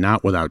obviously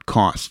not without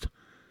cost.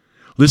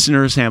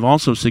 Listeners have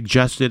also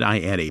suggested I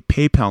add a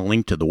PayPal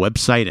link to the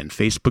website and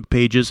Facebook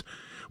pages,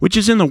 which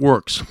is in the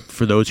works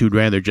for those who'd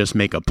rather just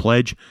make a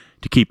pledge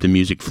to keep the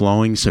music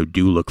flowing, so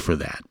do look for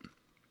that.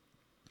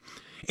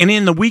 And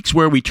in the weeks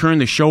where we turn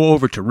the show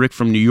over to Rick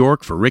from New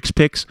York for Rick's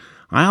Picks,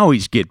 I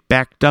always get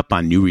backed up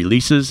on new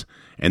releases,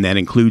 and that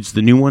includes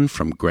the new one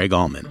from Greg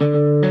Allman.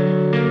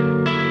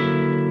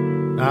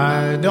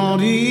 I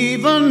don't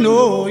even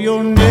know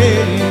your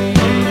name,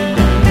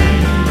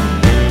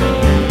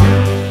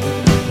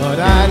 but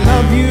I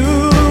love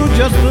you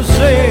just the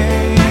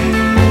same.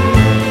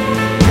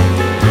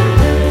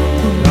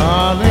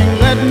 Darling,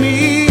 let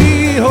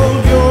me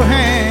hold your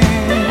hand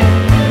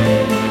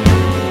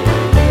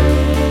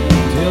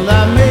till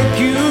I make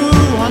you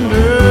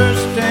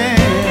understand.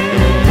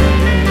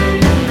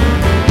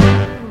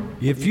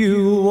 If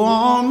you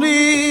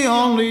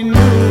only knew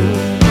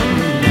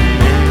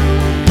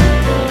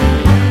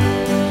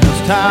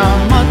just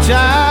how much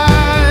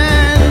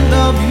I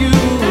love you,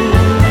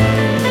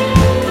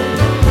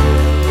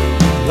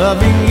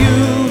 loving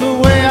you the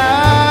way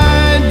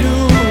I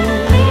do.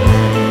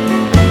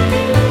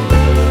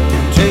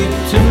 Take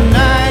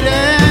tonight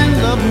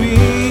and love me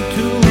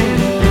too.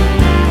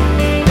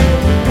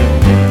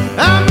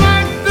 I'm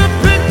like the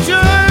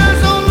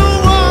pictures on the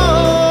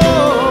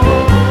wall.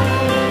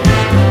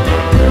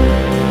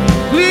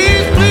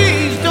 Please,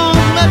 please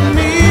don't let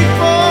me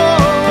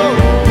fall.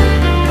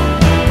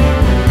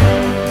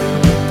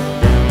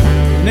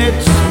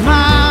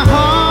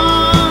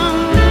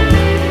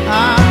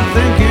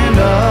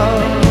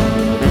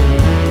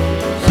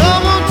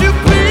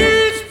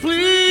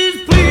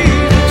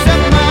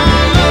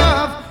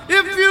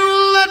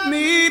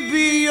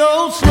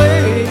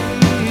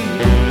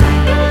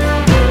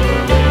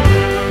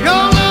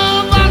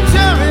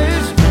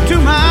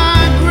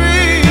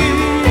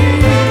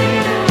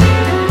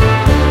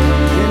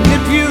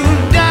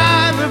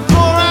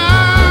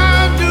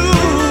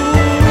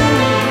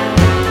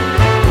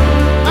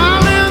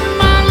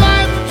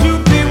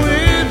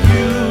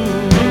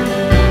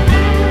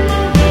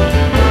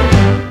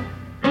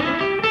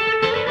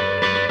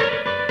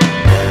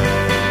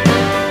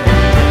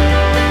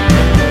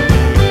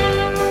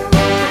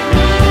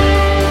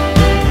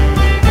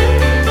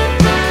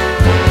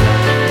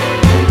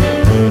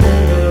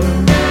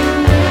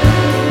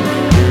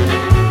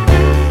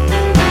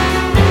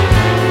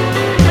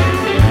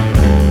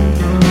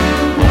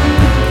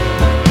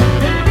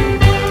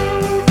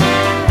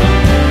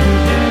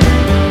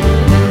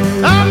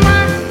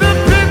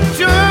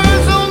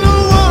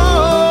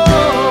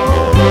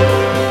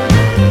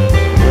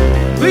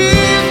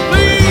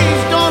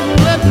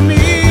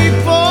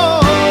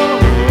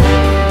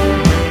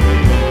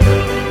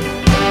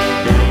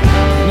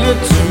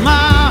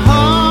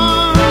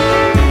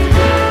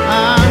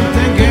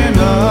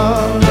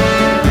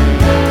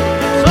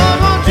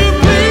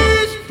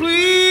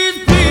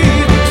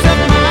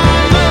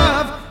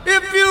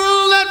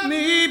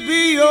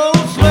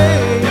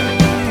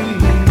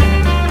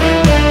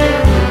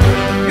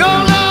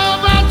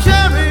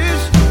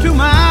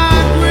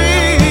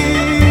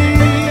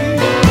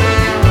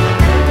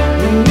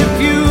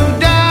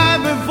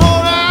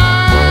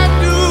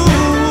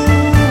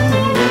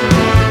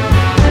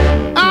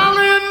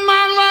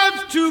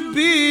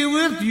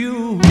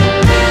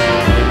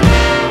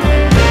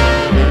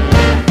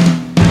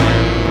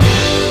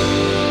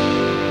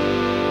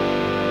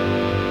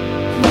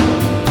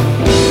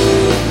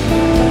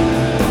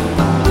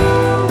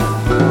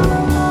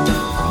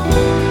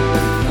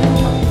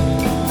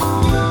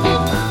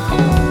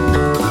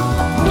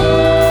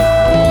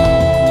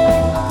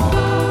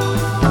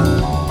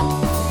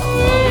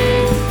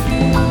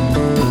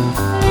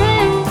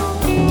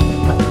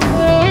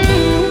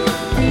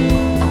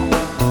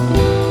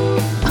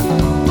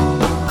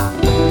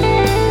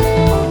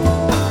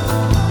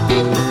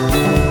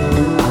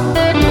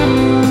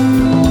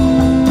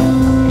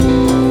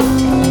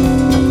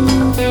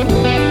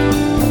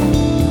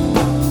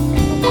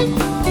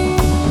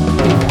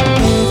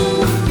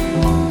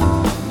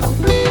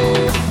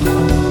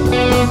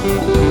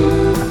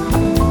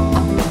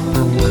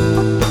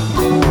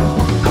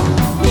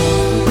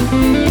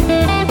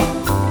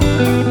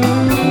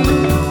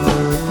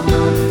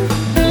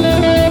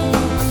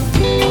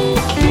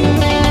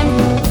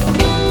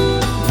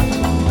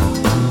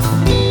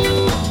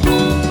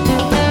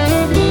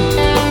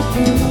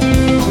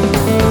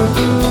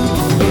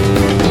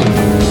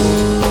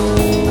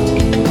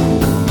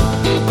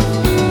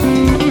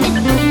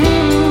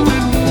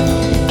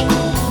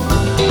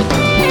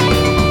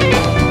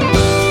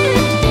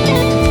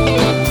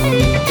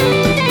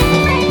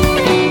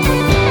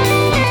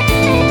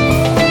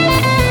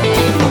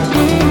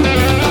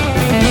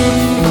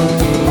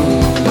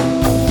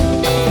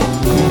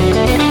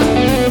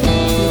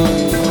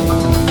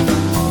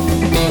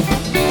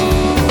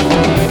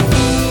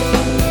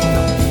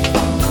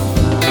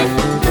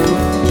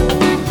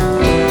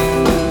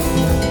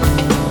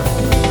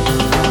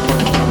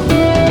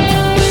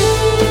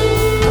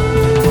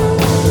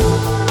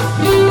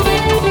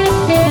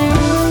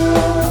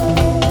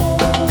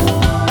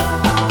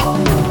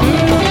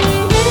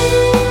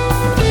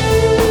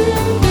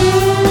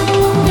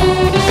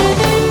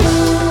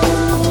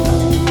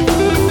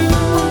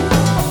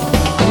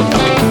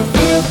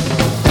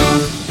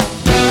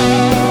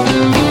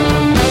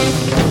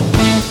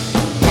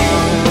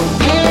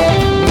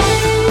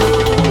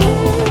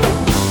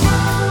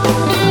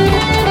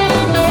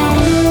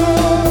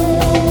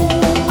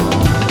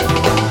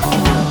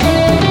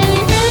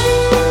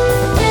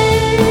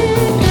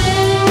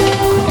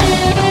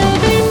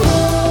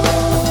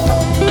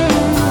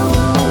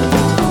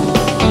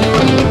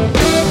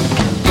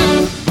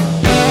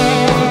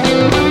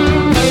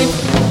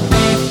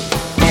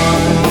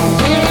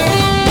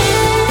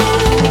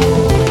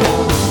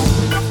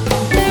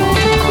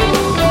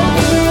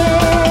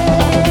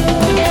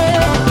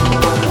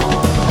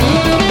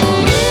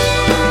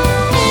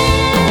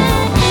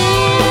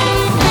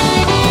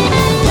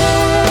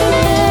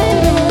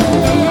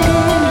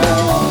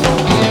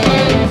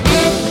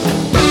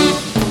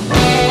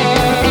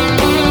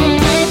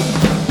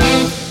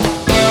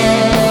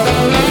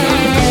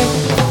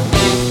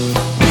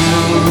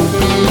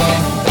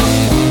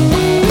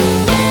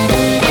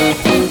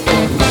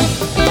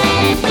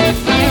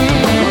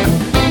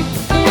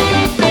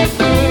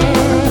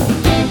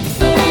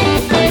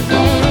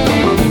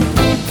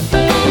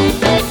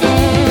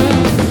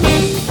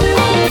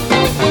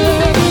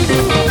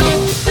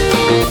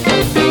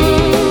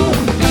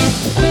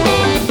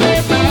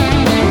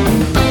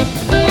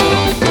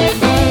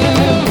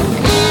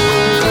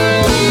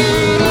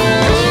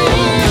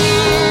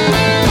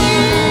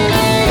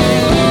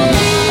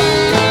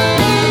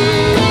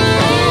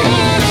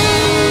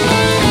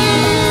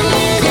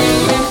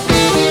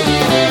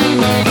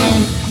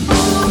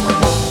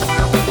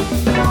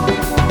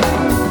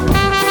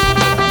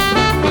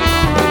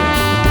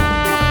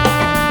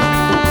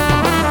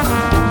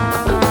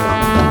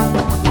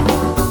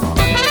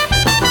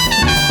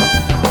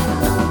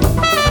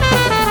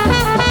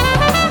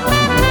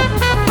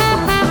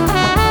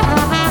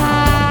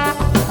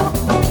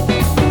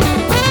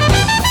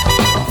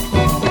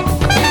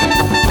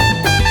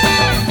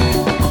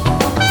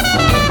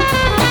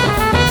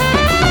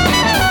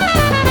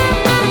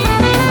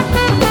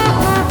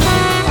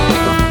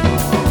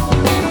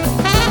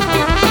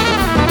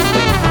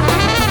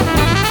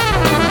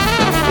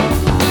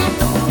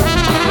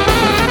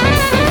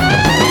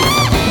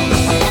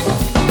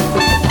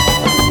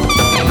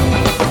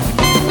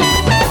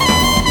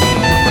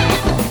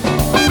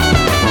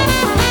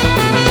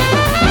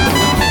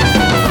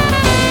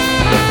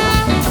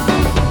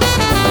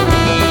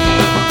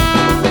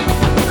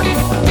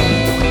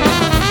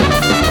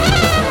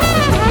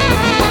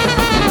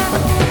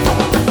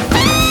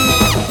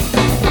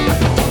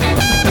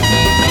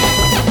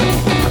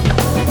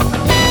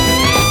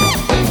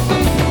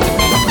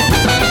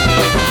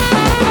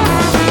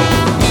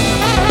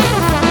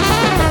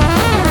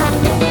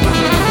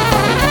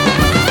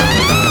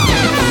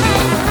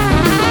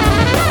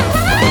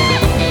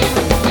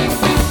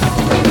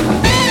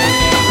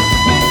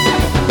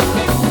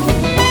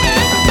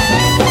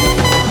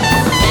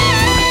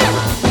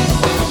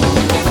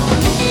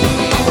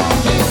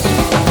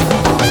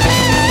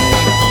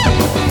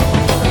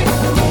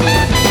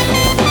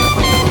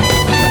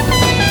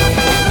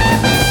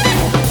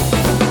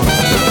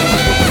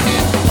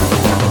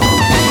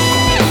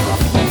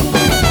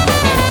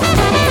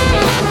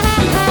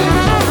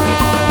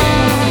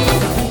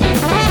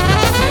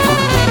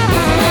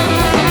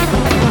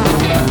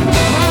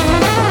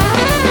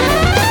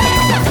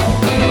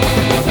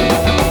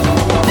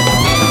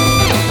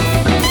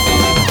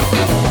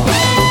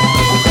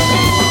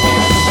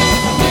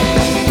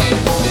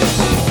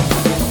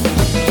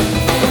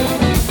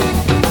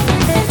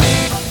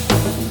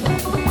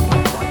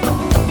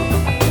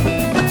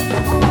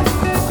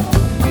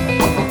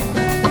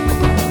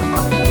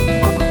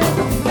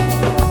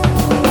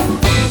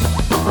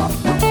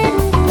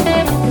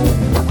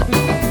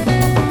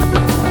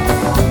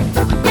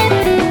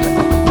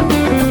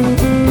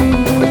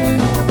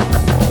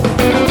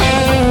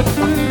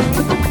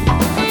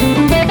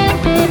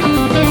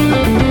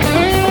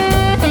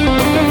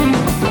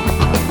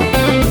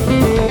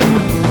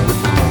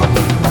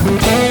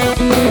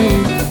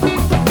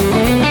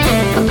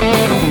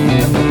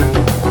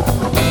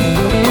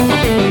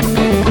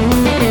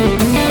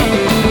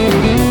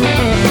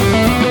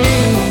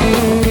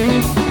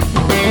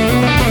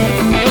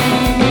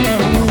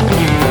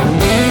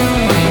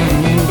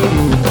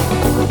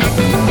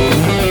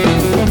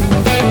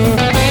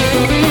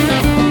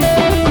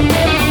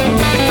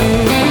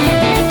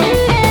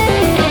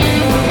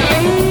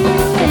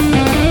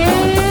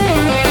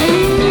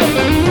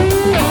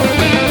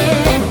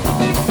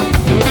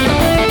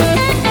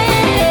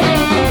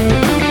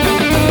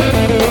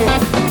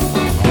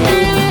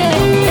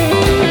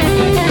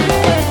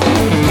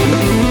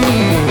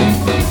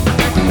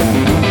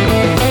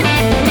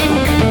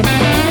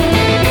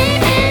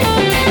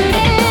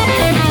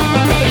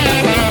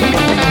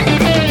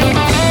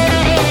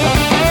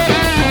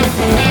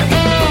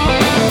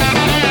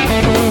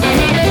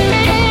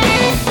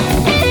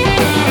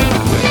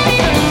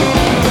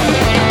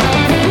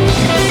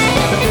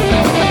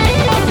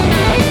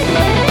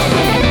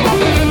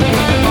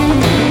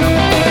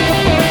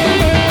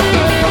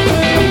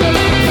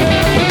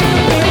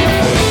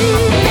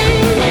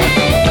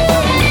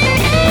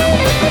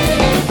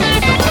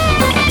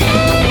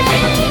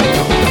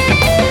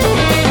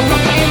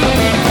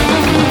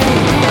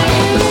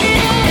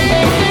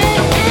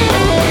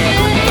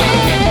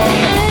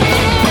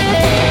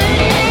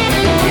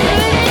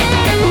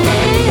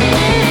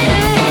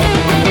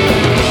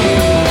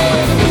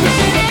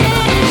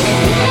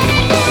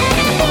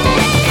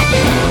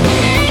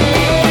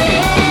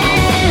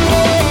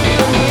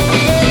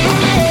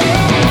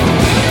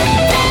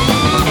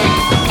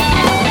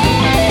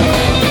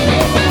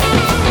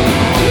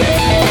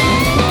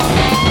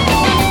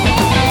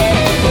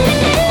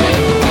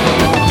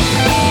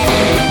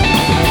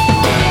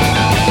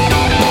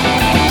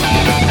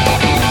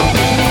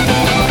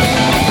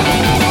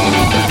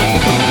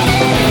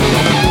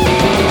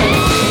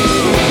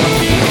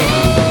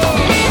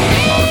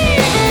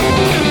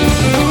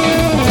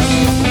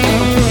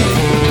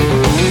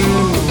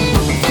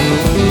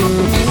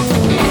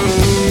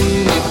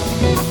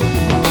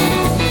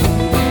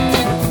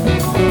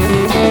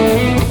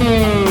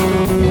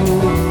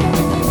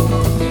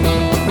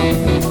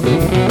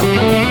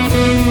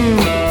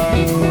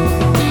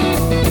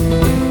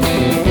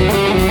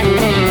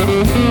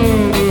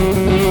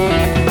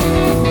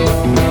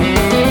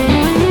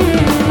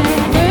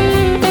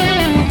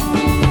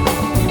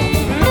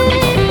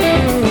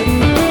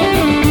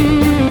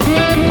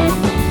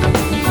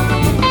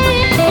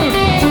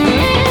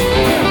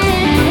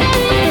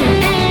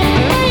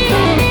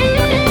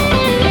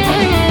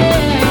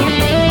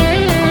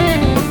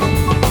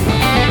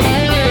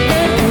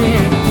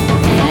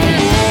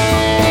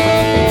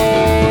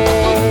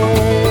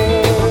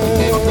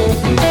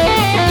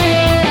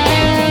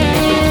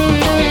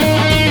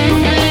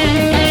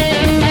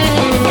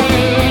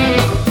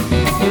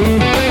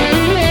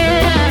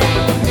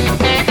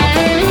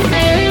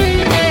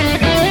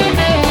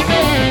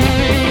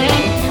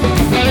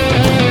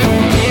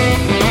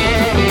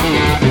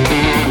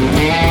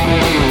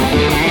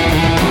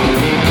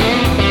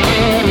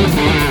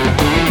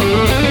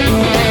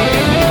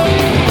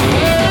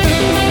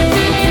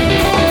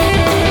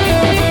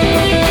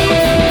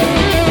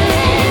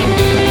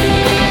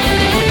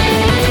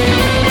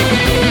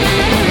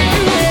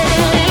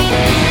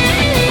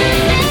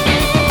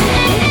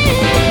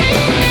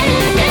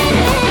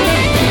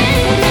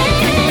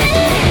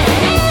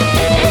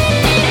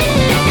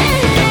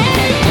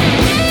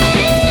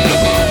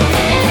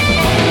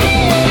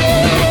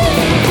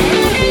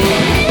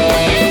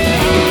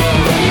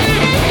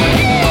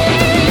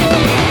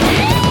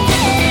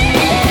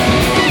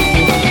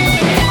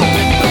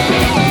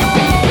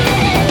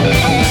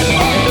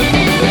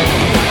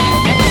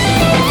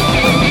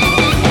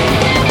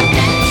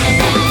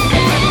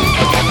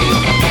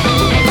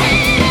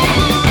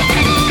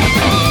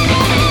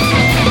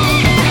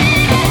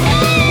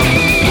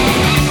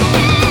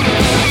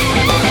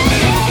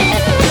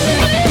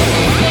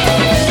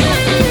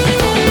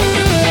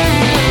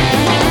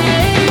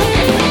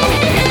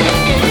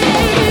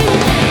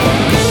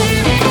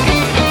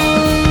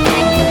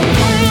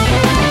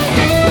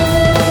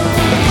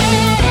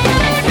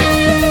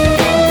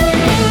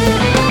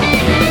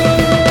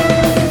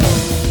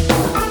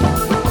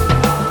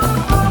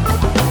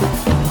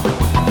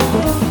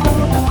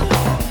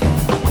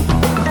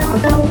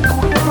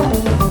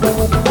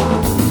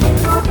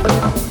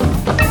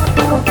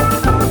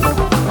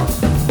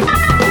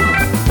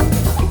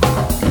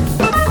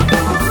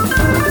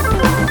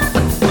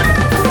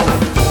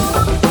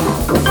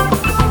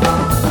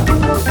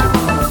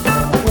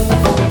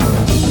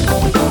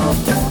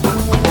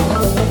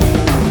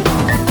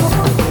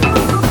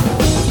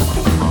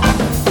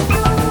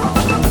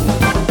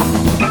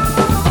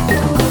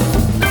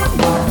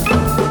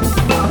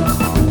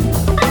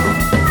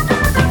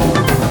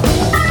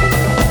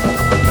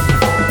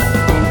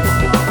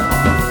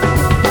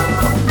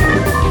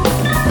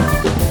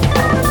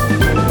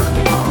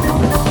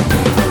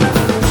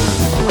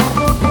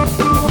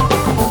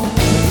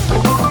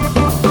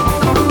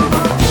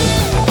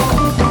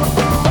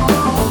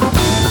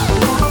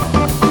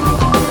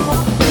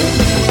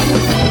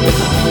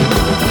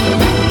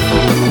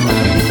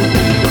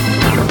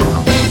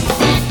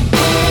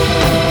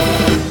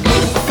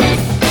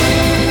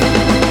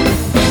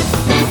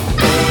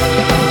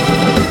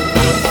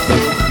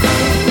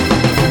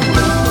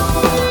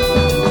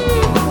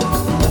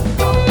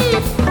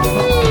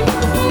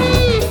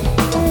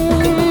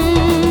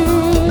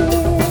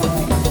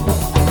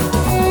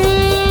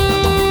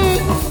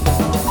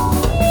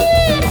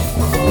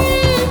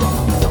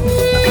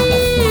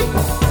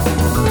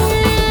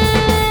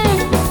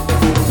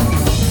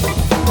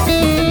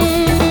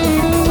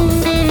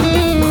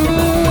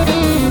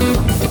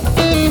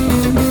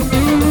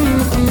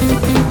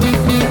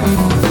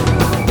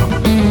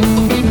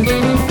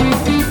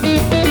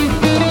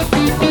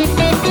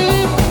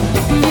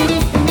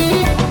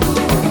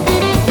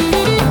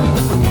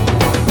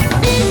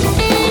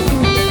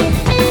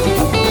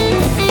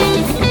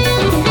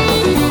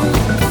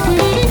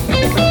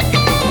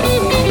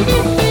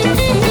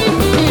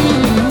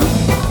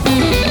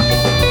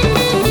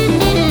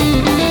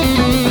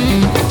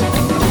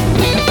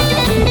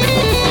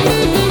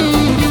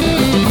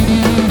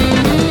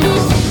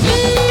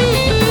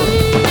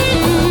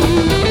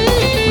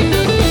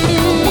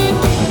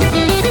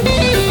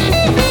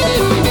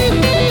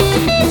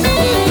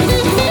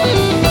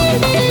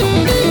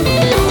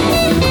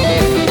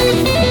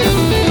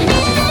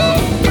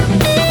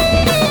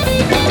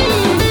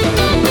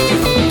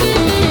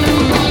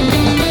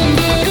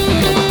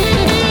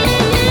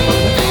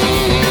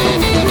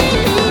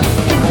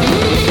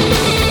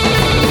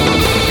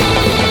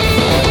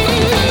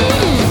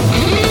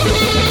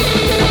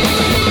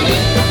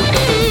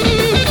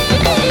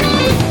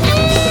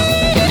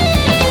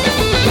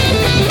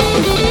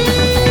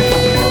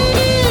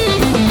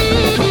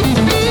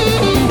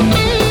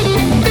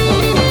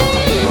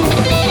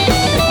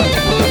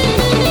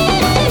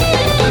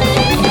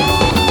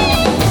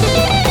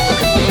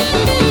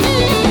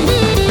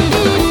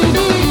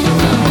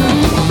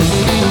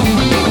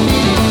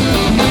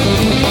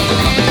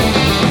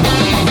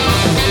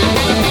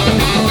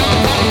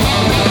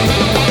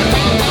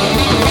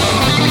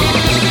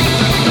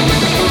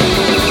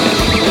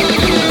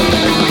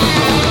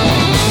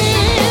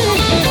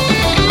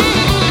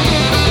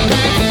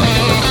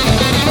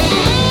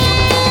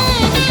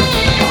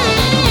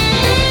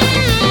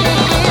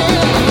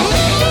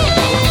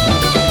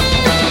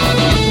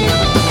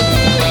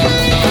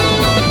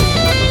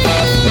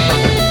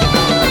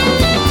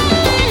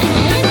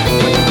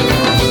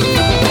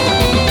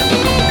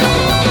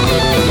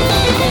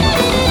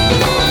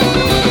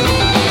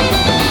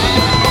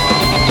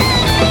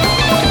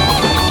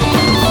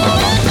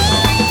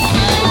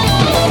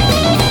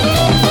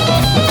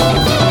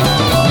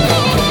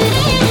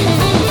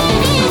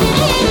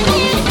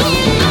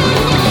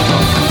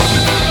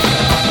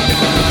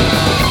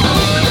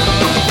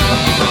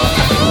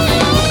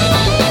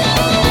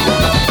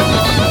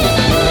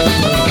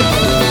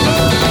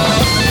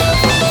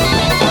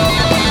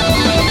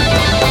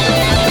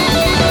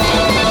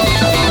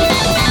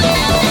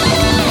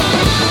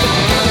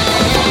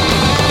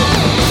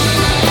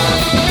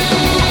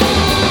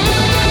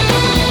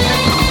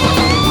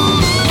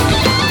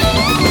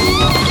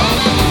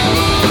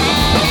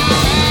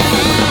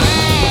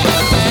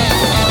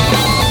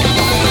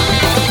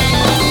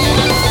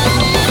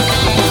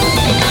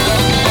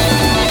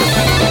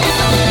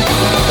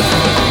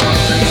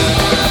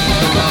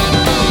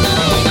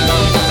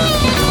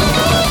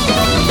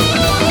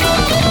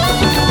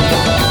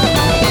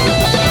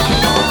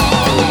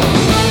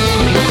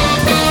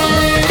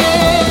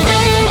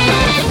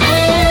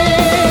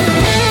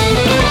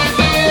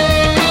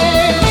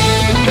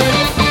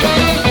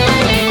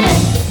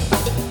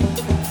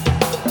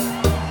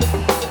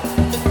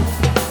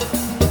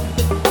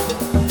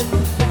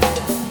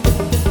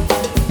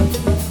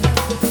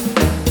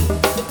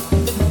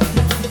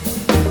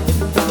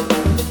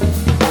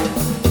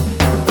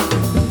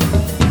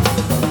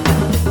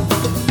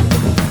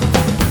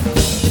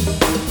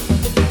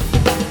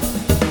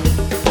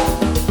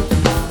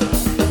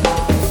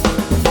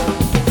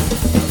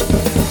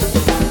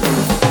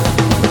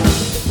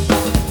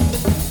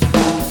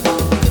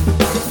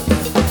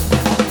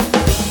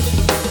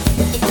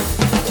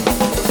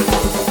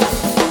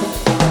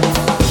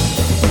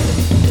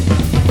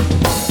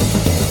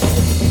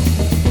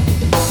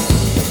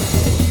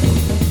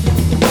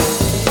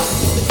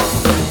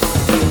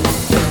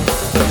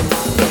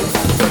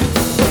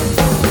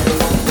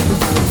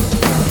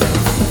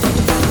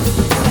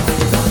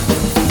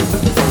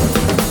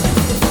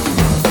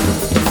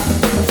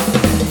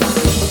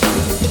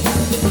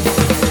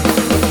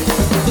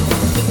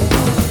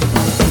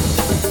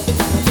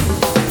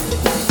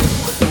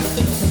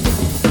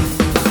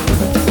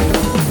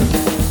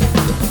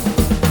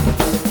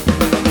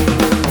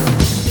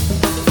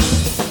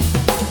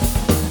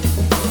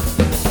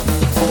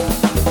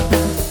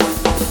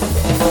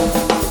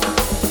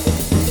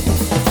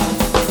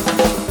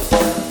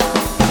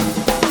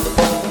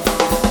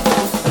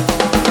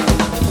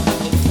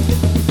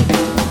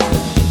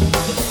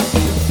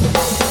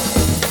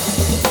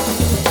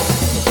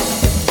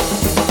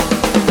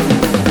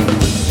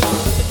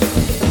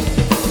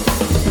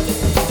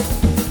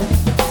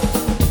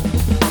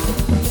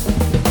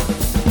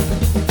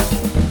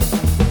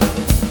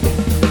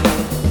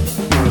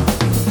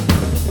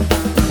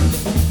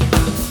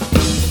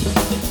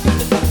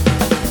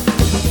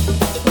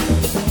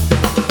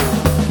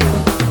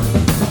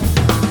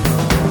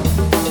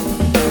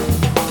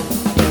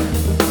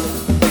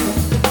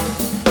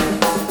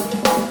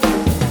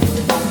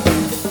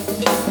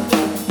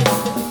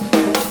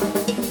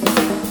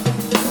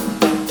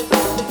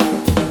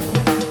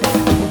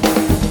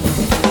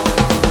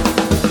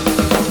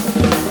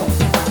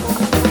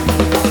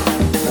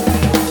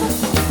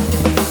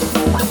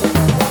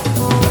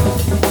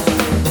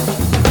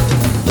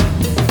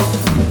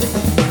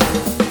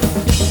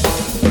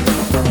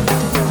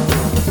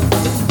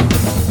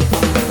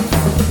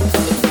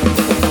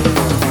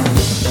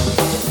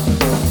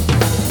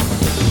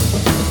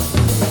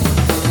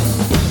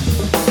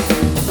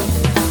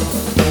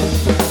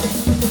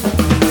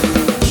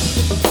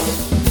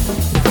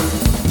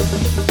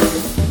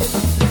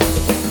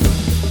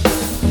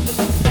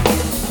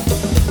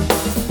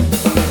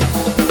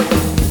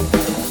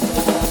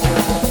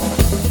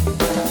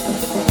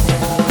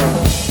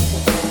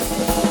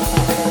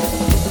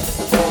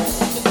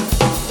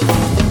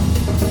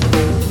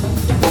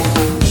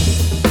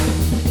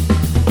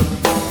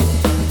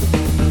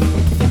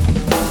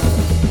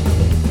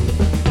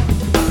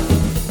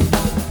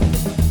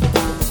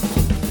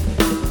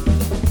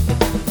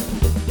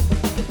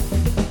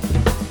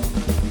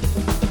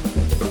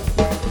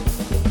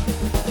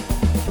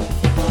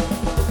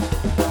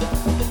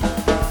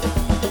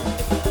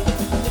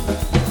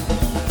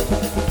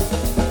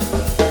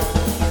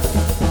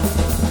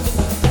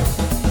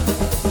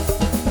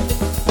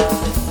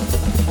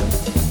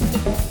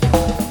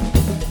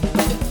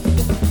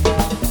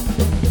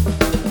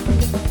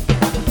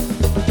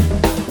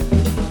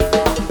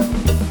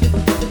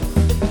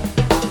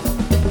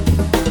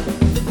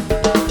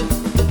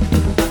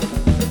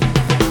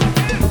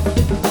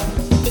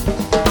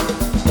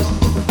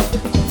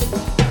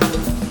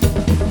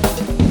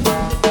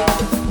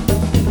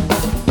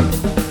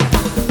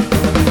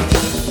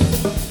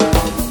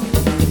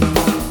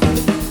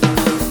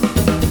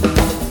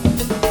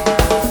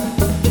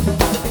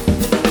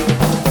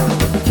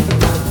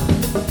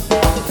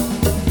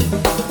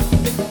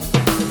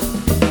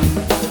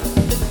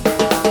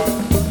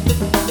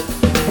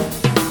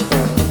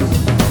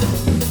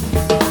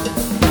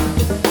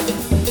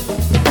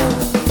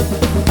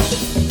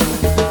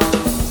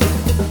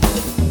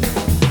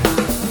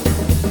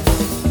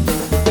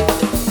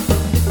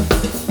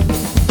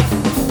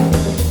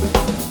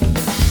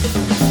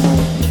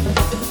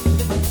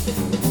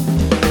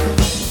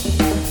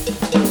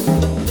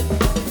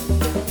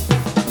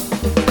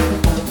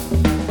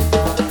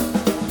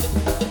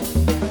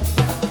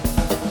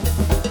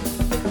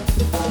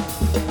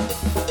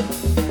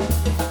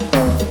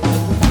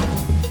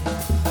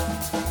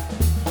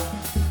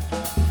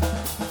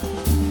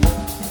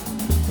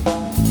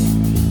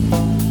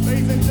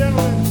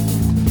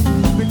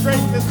 gentlemen, the great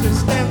Mr.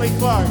 Stanley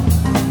Clark.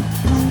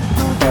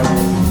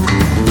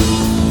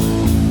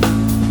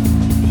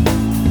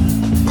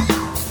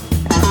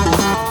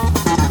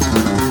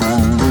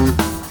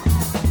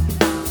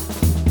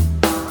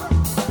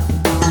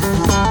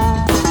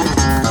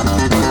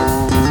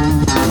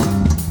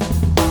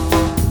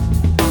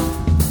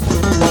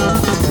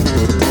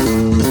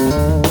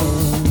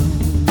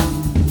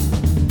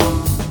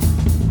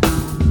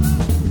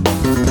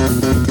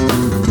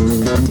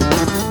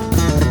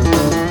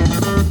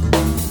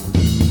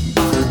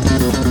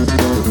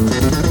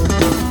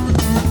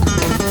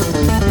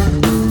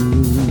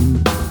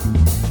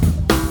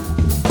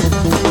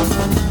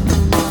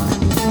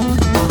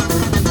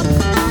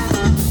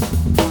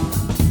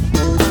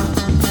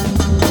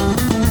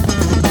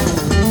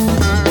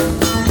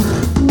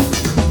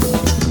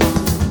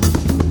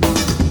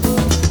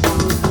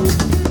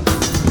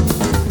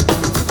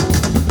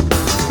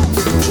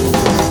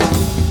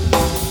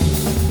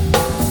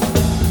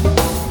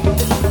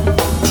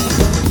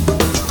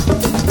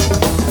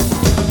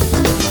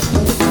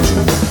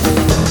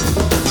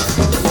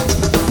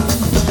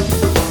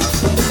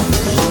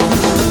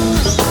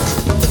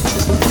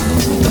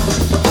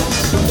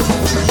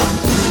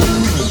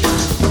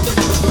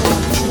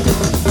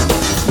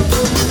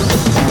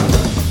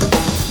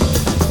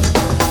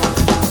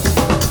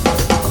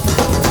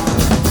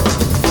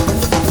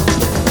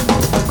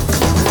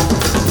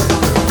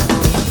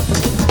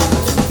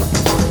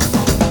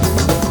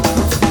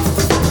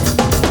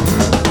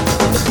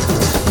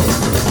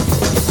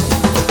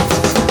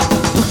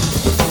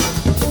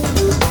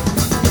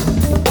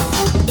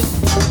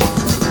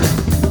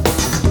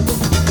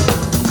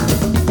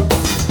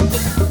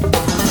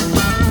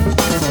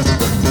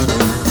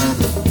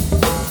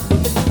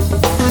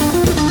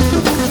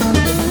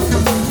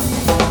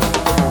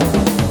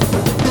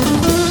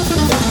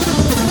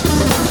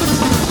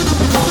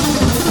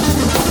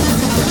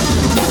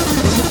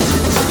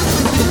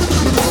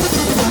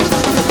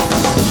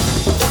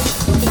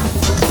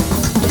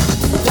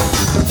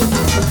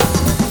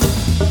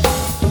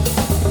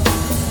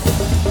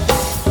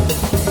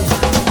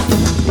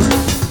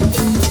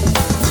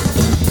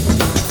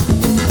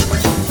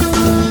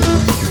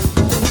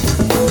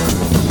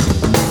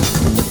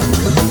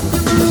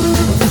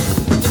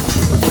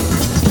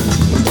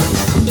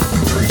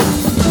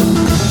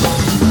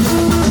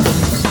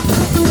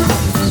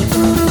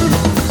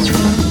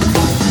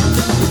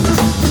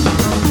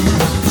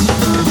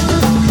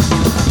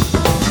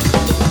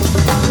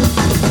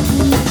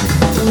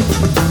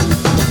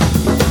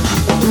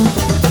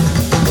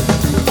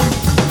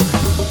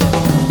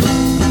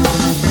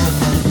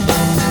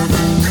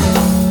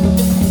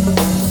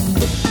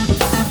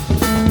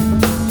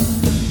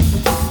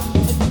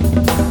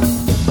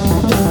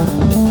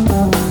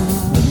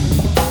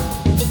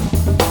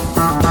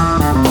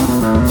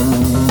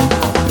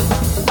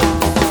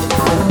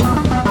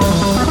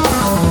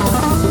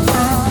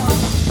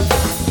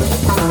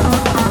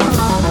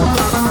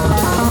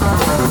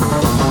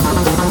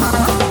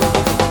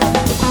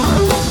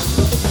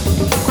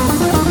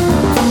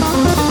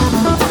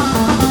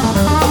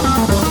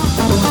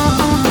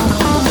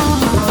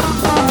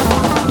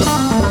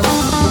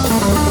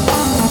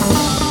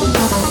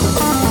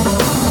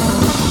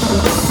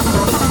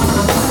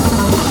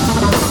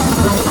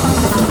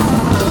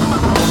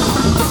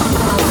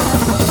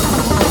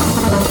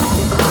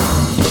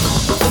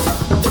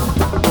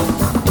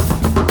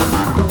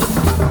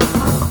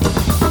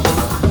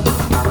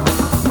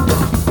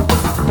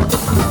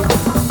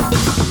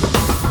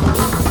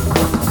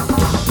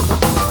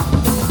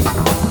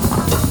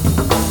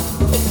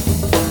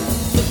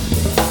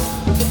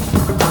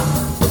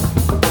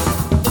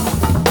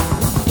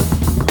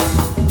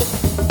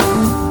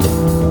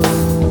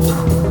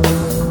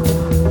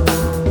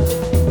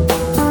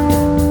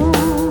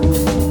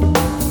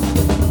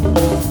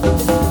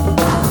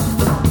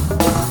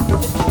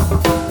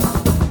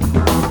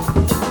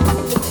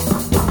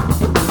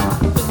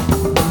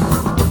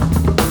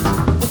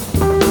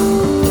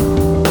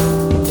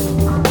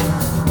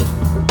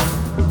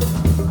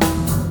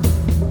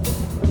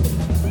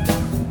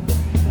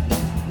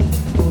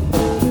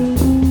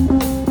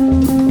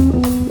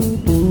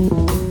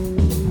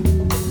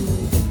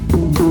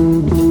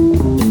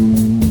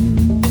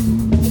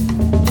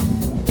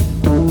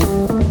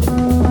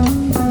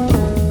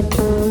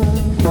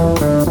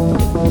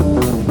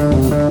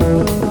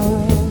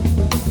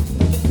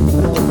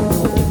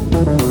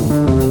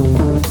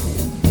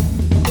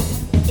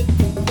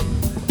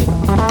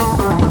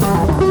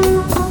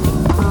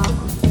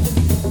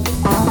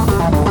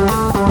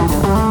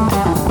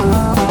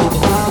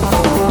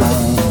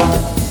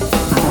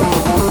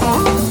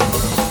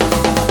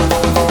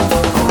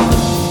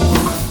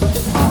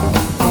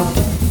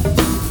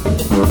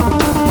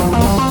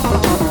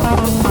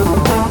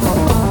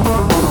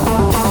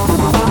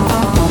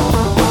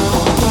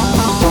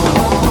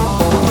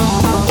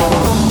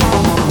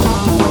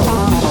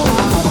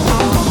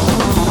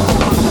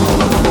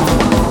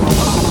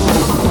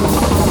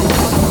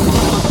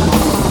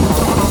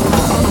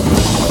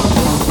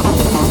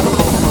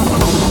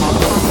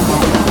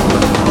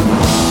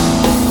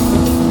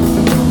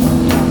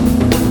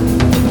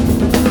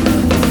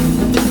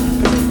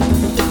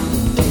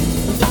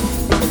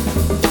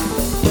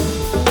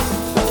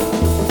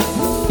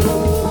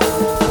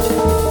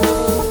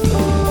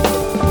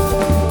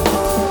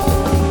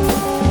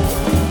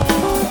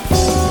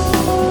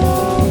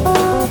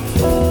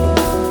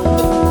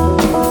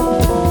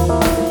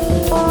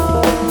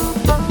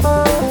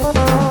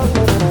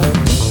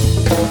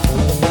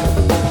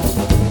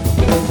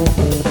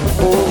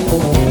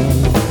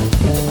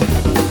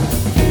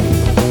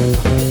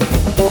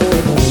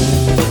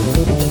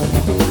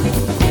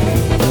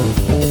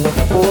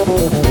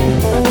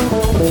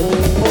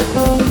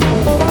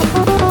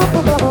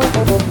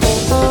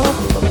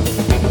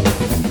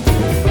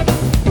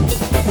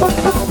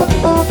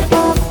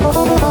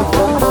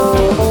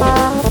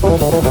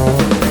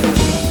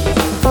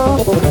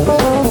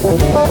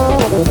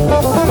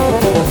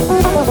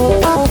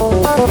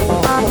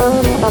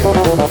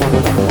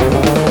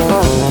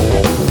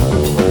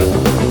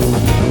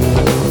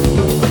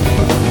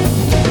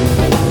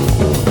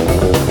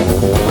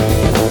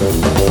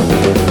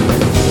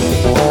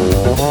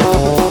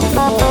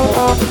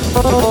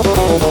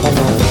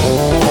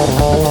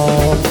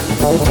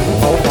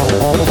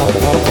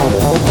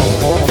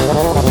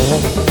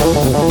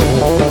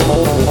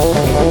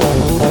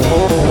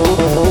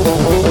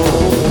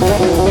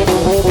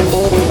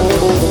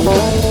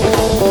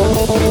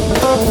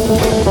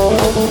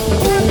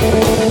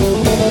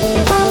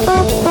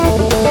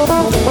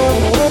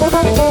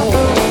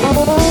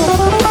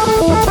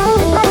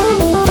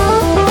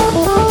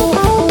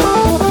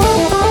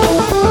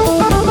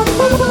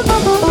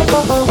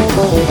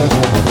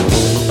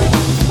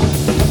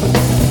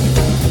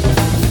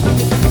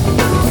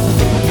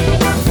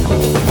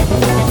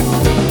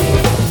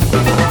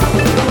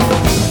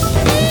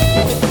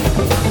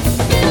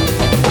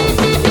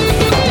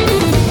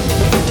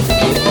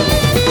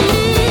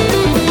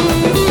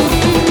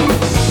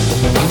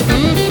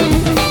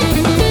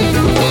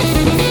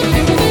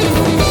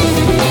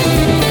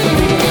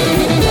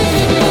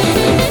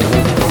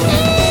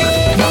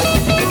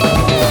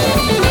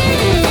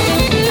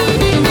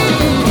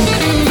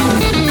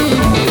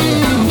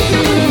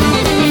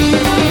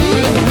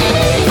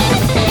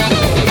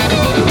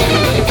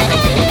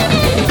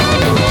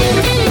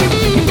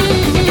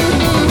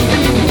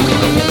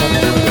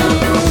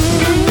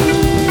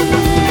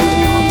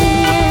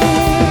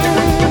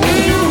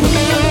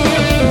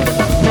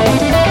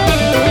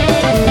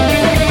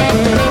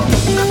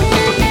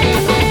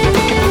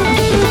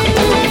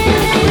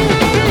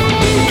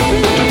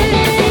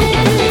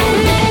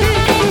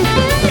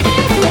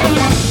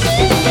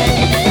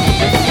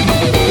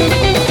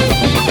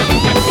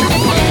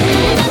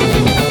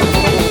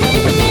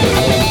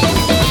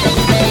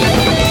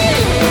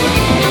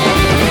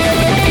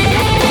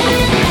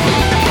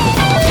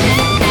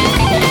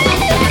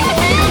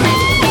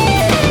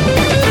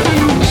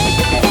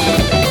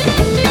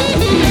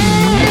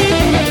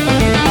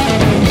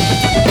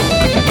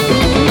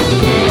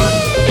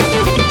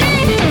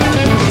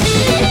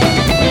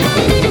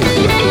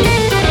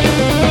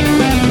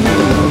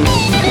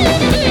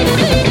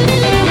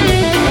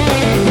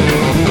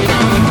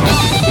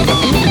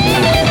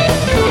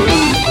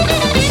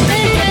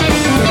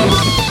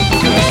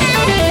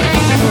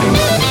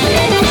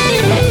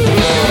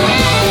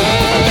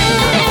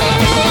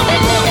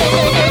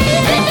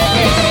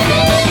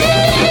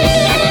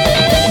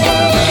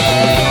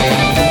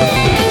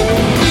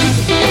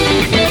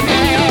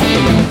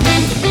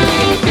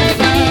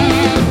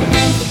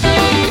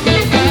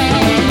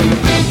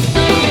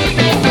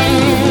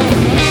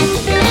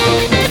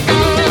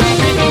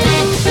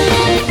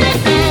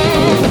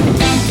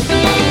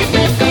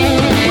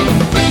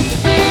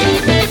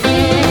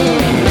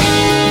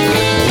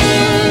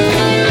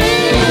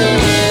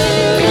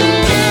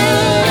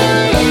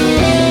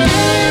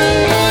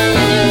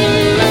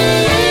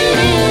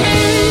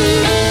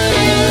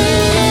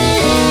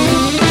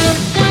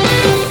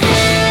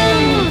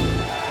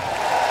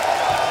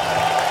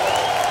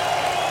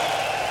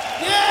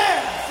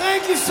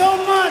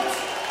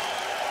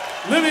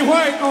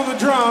 White on the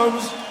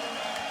drums.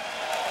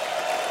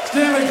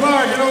 Stanley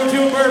Clark and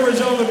O'Toole Burbridge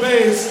on the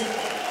bass.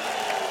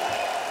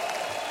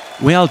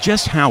 Well,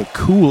 just how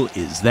cool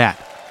is that?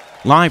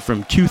 Live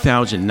from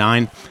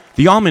 2009,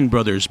 the Allman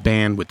Brothers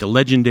Band with the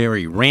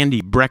legendary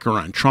Randy Brecker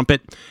on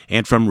trumpet,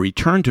 and from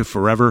Return to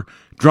Forever,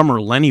 drummer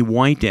Lenny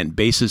White and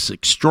bassist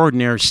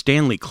extraordinaire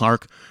Stanley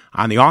Clark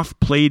on the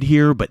oft-played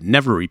here but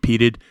never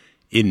repeated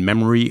In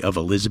Memory of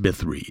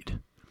Elizabeth Reed.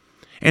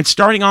 And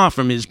starting off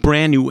from his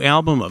brand new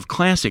album of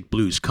classic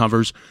blues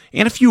covers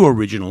and a few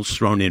originals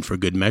thrown in for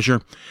good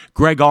measure,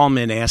 Greg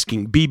Allman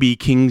asking B.B.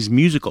 King's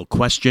musical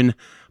question,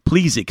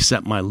 Please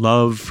Accept My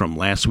Love, from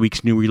last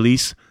week's new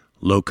release,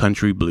 Low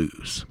Country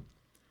Blues.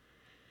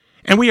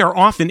 And we are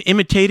often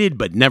imitated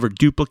but never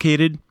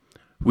duplicated.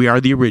 We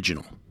are the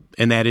original,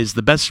 and that is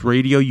the best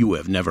radio you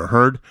have never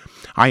heard.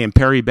 I am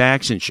Perry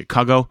Bax in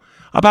Chicago,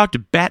 about to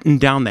batten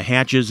down the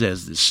hatches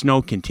as the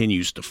snow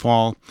continues to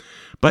fall,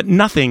 but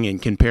nothing in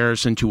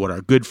comparison to what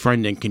our good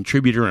friend and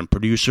contributor and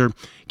producer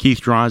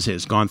Keith Draws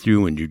has gone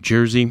through in New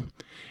Jersey.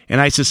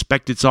 And I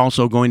suspect it's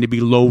also going to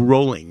be low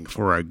rolling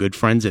for our good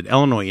friends at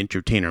Illinois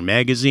Entertainer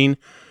Magazine,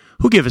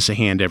 who give us a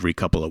hand every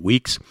couple of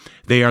weeks.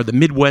 They are the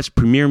Midwest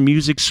premier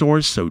music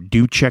source, so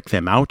do check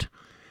them out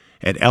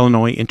at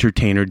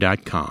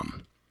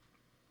illinoisentertainer.com.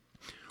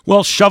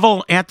 Well,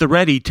 shovel at the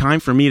ready, time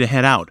for me to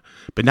head out,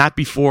 but not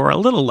before a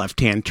little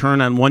left-hand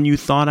turn on one you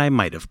thought I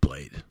might have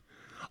played.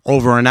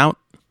 Over and out.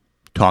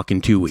 Talk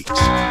in 2 weeks.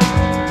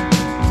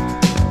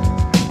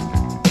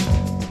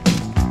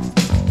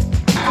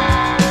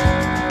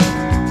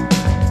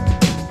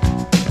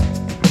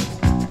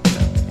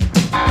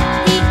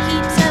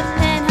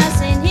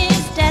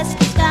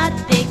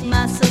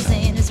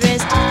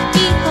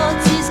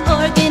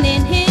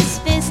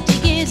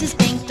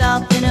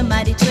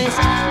 Twist.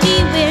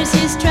 He wears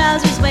his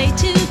trousers way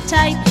too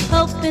tight,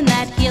 hoping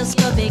that he'll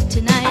score big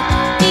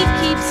tonight. He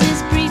keeps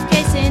his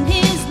briefcase in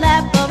his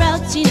lap, or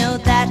else you know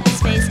that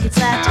his face gets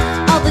slapped.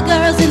 All the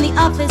girls in the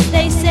office,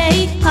 they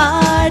say,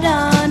 hard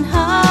on,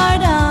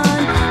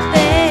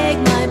 beg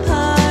my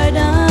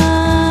pardon.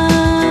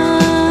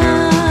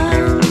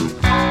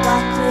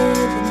 Walk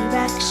with an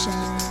erection.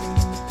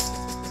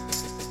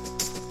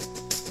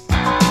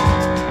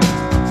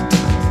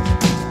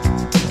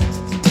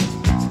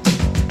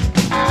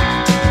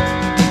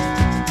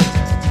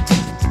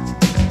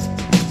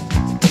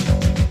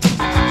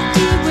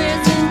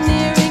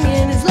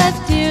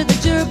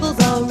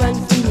 All run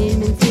from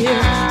him in fear.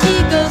 He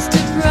goes to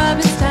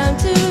Provincetown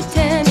to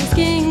tennis,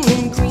 king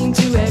and queen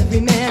to every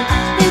man.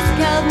 His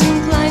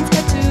Calvin Klein's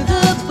cut to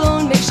the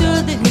bone, make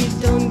sure that he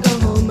don't go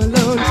home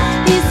alone.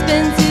 He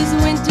spends his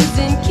winters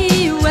in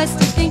Key West,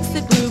 he thinks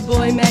that Blue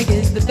Boy Mag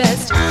is the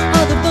best.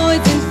 All the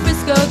boys in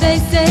Frisco, they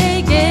say